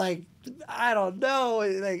 girl, like, I don't know.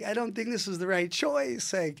 Like, I don't think this was the right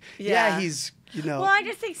choice. Like, he's, Well, I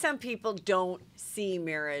just think some people don't see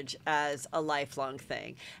marriage as a lifelong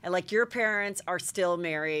thing. And like your parents are still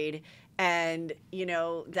married, and,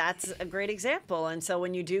 that's a great example. And so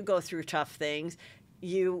when you do go through tough things,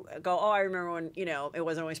 you go, oh, I remember when, it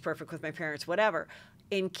wasn't always perfect with my parents, whatever.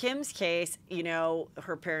 In Kim's case,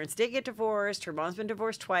 her parents did get divorced. Her mom's been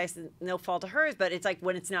divorced twice, and no fault of hers. But it's like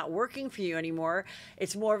when it's not working for you anymore,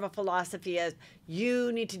 it's more of a philosophy as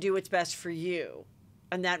you need to do what's best for you.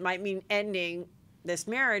 And that might mean ending this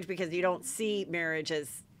marriage because you don't see marriage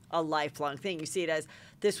as a lifelong thing. You see it as,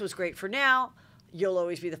 this was great for now. You'll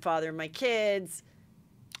always be the father of my kids.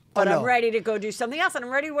 But I'm ready to go do something else, and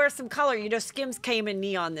I'm ready to wear some color. You know, Skims came in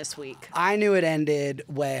neon this week. I knew it ended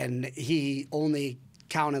when he only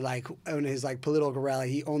counted, like, in his, like, political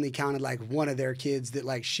rally, he only counted, like, one of their kids that,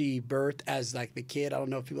 like, she birthed as, like, the kid. I don't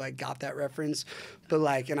know if people, like, got that reference. But,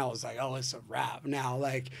 like, and I was like, oh, it's a wrap now.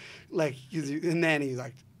 Like, and then he's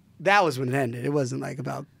like, that was when it ended. It wasn't, like,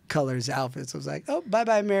 about colors, outfits. I was like, oh,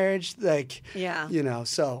 bye-bye marriage. Like, yeah. You know,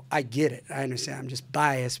 so I get it. I understand. I'm just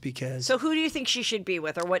biased because. So who do you think she should be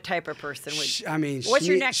with, or what type of person would? I mean, what's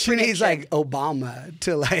your next she needs, prediction? like, Obama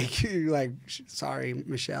to, like, sorry,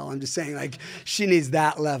 Michelle. I'm just saying, like, she needs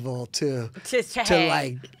that level to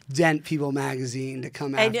like, dent People magazine to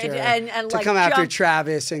come after, and like, come after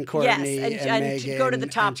Travis and Courtney yes, and Megan. Megan. Go to the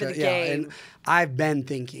top of the game. Yeah, and I've been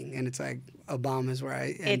thinking, and it's like, Obama's where I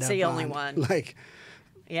end It's up the only on. one. Like,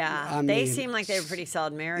 yeah, I they mean, seem like they have a pretty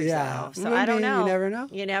solid marriage, yeah, though. So I don't know. You never know.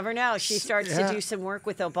 You never know. She starts to do some work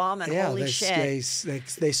with Obama. And holy shit!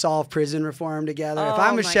 They solve prison reform together. Oh, if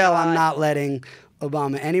I'm my Michelle, God. I'm not letting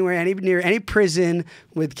Obama anywhere, near any prison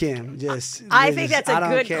with Kim. I think that's a I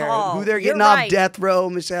don't good care call. who they're getting You're off right. death row,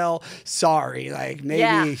 Michelle. Sorry, like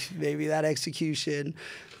maybe that execution,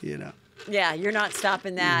 you know. Yeah, you're not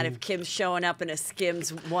stopping that if Kim's showing up in a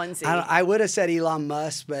Skims onesie. I would have said Elon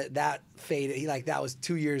Musk, but that faded. That was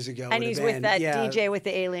 2 years ago. And he's with that DJ with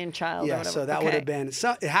the alien child. Yeah, or whatever. so that would have been.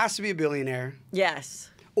 So it has to be a billionaire.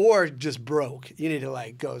 Yes. Or just broke. You need to,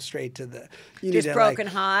 like, go straight to the. You Just need to, broken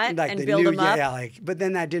like, hot like and the build new, them up. Yeah, like. But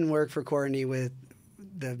then that didn't work for Courtney with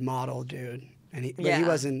the model dude, and he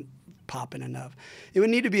wasn't popping enough. It would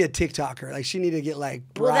need to be a TikToker. Like, she needed to get, like,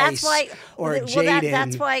 Bryce or Jaden.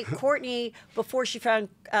 That's why Courtney, before she found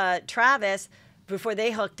Travis, before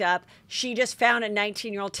they hooked up, she just found a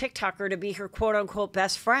 19-year-old TikToker to be her quote-unquote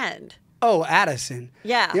best friend. Oh, Addison.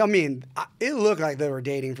 Yeah. I mean, it looked like they were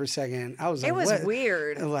dating for a second. I was like, it was what?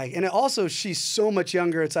 weird. Like, and also, she's so much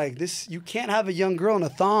younger. It's like this. You can't have a young girl in a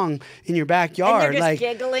thong in your backyard. And they're just like,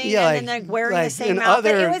 giggling, yeah, and then they're wearing the same in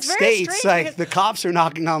outfit. other It was very states, strange like the cops are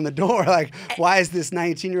knocking on the door. Like, why is this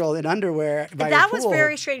 19-year-old in underwear by your That pool? was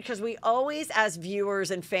very strange because we always, as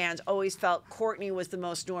viewers and fans, always felt Courtney was the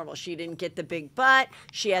most normal. She didn't get the big butt.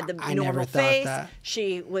 She had the I normal never thought face. that.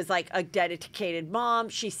 She was like a dedicated mom.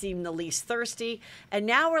 She seemed the least thirsty. And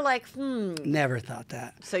now we're like, Never thought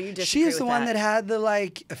that. So you disagree She is the with one that? that had the,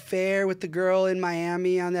 like, affair with the girl in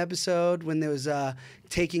Miami on the episode when there was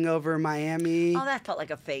taking over Miami. Oh, that felt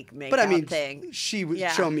like a fake makeup But I mean, thing. she was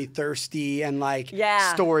Yeah. showing me thirsty and, like,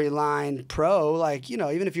 Yeah. storyline pro. Like, you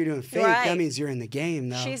know, even if you're doing fake, Right. that means you're in the game,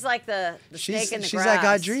 though. She's like the snake in the she's grass.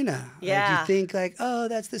 like Audrina. Yeah. Like, you think, like, oh,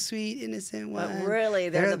 that's the sweet, innocent But one. really,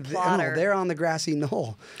 they're the plotter. No, they're on the grassy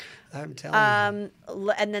knoll. I'm telling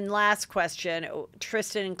you. And then last question,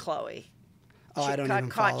 Tristan and Khloe. Oh, I don't got even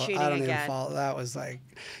caught follow. cheating I don't again. even follow. That was like,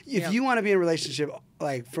 if you want to be in a relationship,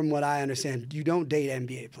 like, from what I understand, you don't date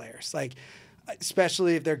NBA players. Like,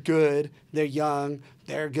 especially if they're good, they're young,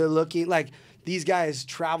 they're good looking. Like, these guys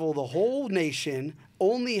travel the whole nation,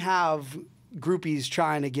 only have groupies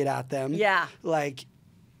trying to get at them. Yeah. Like,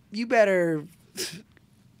 you better.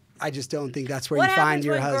 I just don't think that's where What you find happens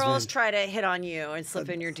your when husband. girls try to hit on you and slip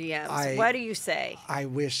in your DMs? What do you say? I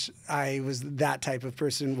wish I was that type of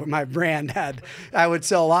person where my brand had. I would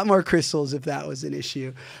sell a lot more crystals if that was an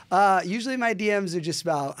issue. Usually my DMs are just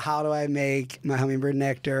about how do I make my hummingbird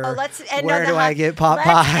nectar? Oh, let's end where on do the I get pot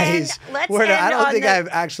pies? I don't think I've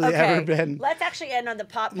actually ever been. Let's actually end on the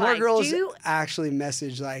pot pies. More girls actually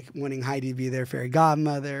message, like, wanting Heidi to be their fairy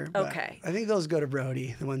godmother. But Okay. I think those go to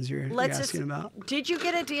Brody, the ones you're asking about. Did you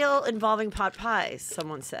get a deal involving pot pies?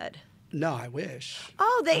 Someone said. No, I wish.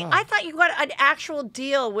 Oh, I thought you got an actual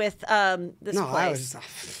deal with this place.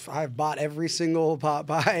 I've bought every single pot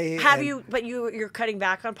pie. Have you? But you're cutting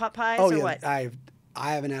back on pot pies, Oh, or yeah. what? I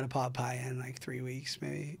haven't had a pot pie in like 3 weeks,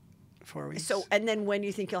 maybe 4 weeks. So, and then when do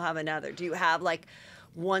you think you'll have another? Do you have like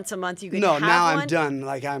once a month you can No, have now one? I'm done.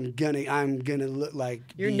 Like, I'm gonna look like.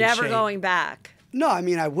 You're be in never shape. going back. No, I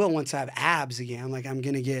mean, I will once I have abs again. Like, I'm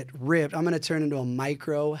gonna get ripped. I'm gonna turn into a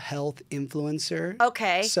micro health influencer.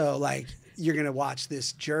 Okay. So, like, you're gonna watch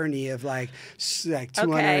this journey of like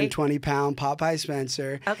 220-pound Popeye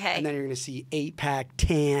Spencer. Okay. And then you're gonna see 8-pack,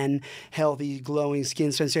 tan, healthy, glowing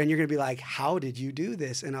skin Spencer, and you're gonna be like, "How did you do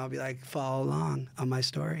this?" And I'll be like, "Follow along on my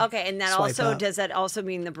story." Okay, and that Swipe also up. does that also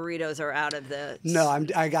mean the burritos are out of the? No,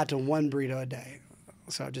 I got to 1 burrito a day.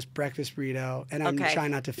 So just breakfast burrito, and I'm Okay.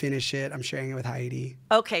 trying not to finish it. I'm sharing it with Heidi.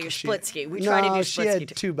 Okay, you're split ski. We try to do she split ski. had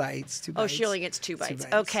too. 2 bites. Oh, she only gets 2 bites.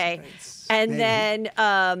 bites, Okay, 2 bites. and Maybe.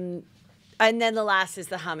 then the last is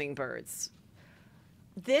the hummingbirds.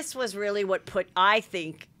 This was really what I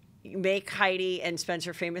think make Heidi and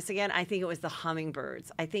Spencer famous again, I think it was the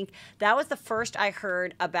hummingbirds. I think that was the first I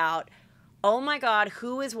heard about, oh my God,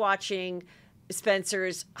 who is watching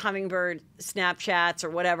Spencer's hummingbird Snapchats or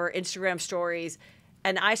whatever, Instagram stories.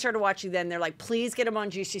 And I started watching them. They're like, please get them on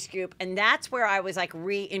Juicy Scoop. And that's where I was like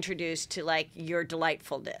reintroduced to like your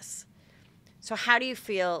delightfulness. So how do you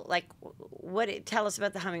feel? Like, tell us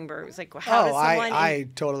about the hummingbirds. Like, how does someone? I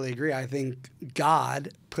totally agree. I think God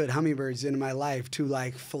put hummingbirds into my life to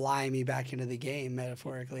like fly me back into the game,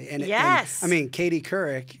 metaphorically. And yes. I mean, Katie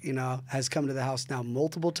Couric, has come to the house now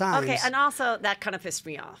multiple times. Okay, and also that kind of pissed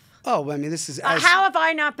me off. Oh, I mean, this is how have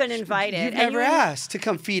I not been invited? You've never asked to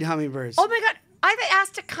come feed hummingbirds. Oh my God. I've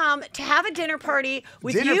asked to come to have a dinner party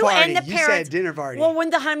with and the parents. You said dinner party. Well,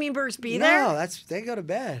 wouldn't the hummingbirds be there? No, they go to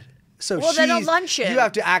bed. So well, then a luncheon. You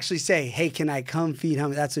have to actually say, hey, can I come feed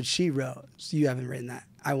hummingbirds? That's what she wrote. So you haven't written that.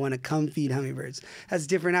 I want to come feed hummingbirds. That's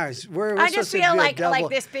different hours. I just feel like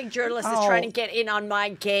this big journalist is trying to get in on my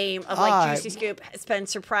game of like Juicy Scoop,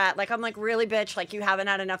 Spencer Pratt. Like I'm like, really, bitch? Like you haven't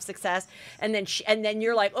had enough success, and then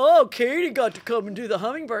you're like, oh, Katie got to come and do the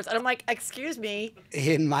hummingbirds, and I'm like, excuse me.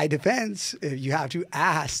 In my defense, you have to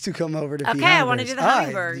ask to come over to feed hummingbirds. Okay, I want to do the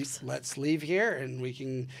hummingbirds. Let's leave here, and we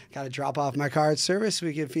can kind of drop off my car at service.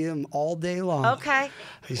 We can feed them all day long. Okay.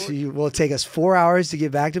 So will take us 4 hours to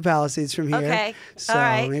get back to Palisades from here. Okay. So all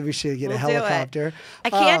right. Maybe we should get a helicopter. I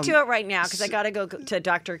can't do it right now because I got to go to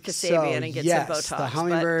Dr. Kasabian and get some Botox. The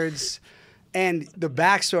hummingbirds. And the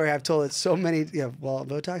backstory I've told it so many. Well,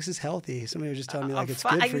 Botox is healthy. Somebody was just telling me like it's good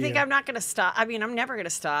for you. I think I'm not going to stop. I mean, I'm never going to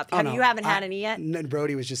stop. You haven't had any yet?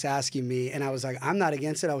 Brody was just asking me, and I was like, I'm not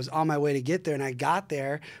against it. I was on my way to get there, and I got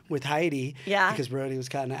there with Heidi. Yeah. Because Brody was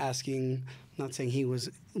kind of asking. Not saying he was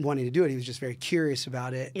wanting to do it. He was just very curious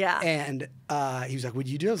about it. Yeah. And he was like, would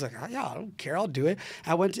you do it? I was like, oh, yeah, I don't care. I'll do it.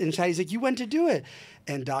 I went to, and he's like, you went to do it.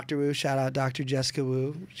 And Dr. Wu, shout out Dr. Jessica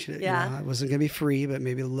Wu. It wasn't going to be free, but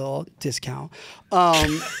maybe a little discount.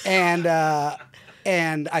 And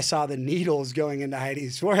I saw the needles going into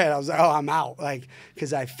Heidi's forehead. I was like, oh, I'm out. Like,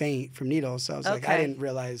 because I faint from needles. So I was like, I didn't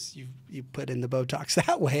realize you put in the Botox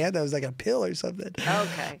that way. That was like a pill or something.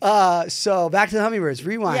 Okay. So back to the hummingbirds.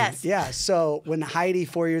 Rewind. Yes. Yeah. So when Heidi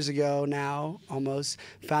 4 years ago now, almost,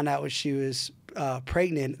 found out when she was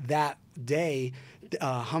pregnant, that day,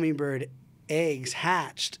 hummingbird eggs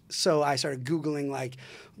hatched. So I started Googling like,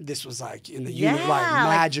 this was like in the universe, like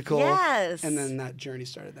magical. Yes. And then that journey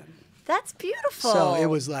started then. That's beautiful. So it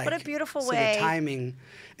was like, what a beautiful so way. the timing,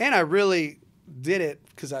 and I really did it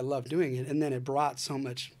because I love doing it, and then it brought so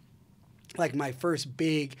much. Like my first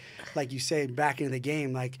big, like you say, back into the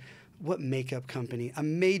game. Like, what makeup company? A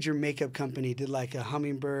major makeup company did like a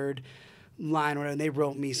hummingbird line, or and they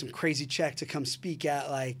wrote me some crazy check to come speak at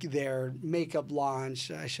like their makeup launch.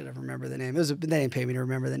 I should have remembered the name. They didn't pay me to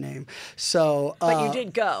remember the name. So, but you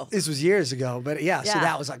did go. This was years ago, but yeah. So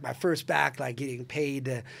that was like my first back, like getting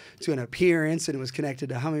paid to an appearance, and it was connected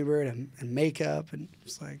to hummingbird and makeup, and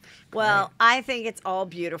it's like. Well, great. I think it's all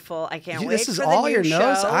beautiful. I can't wait This is for all the new your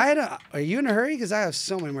notes. show. Are you in a hurry? Because I have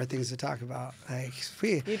so many more things to talk about. Like,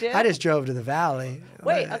 you do? I just drove to the valley.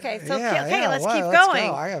 Wait, okay. So let's keep going.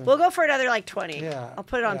 Go. We'll go for another like 20. Yeah. I'll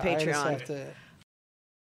put it on Patreon.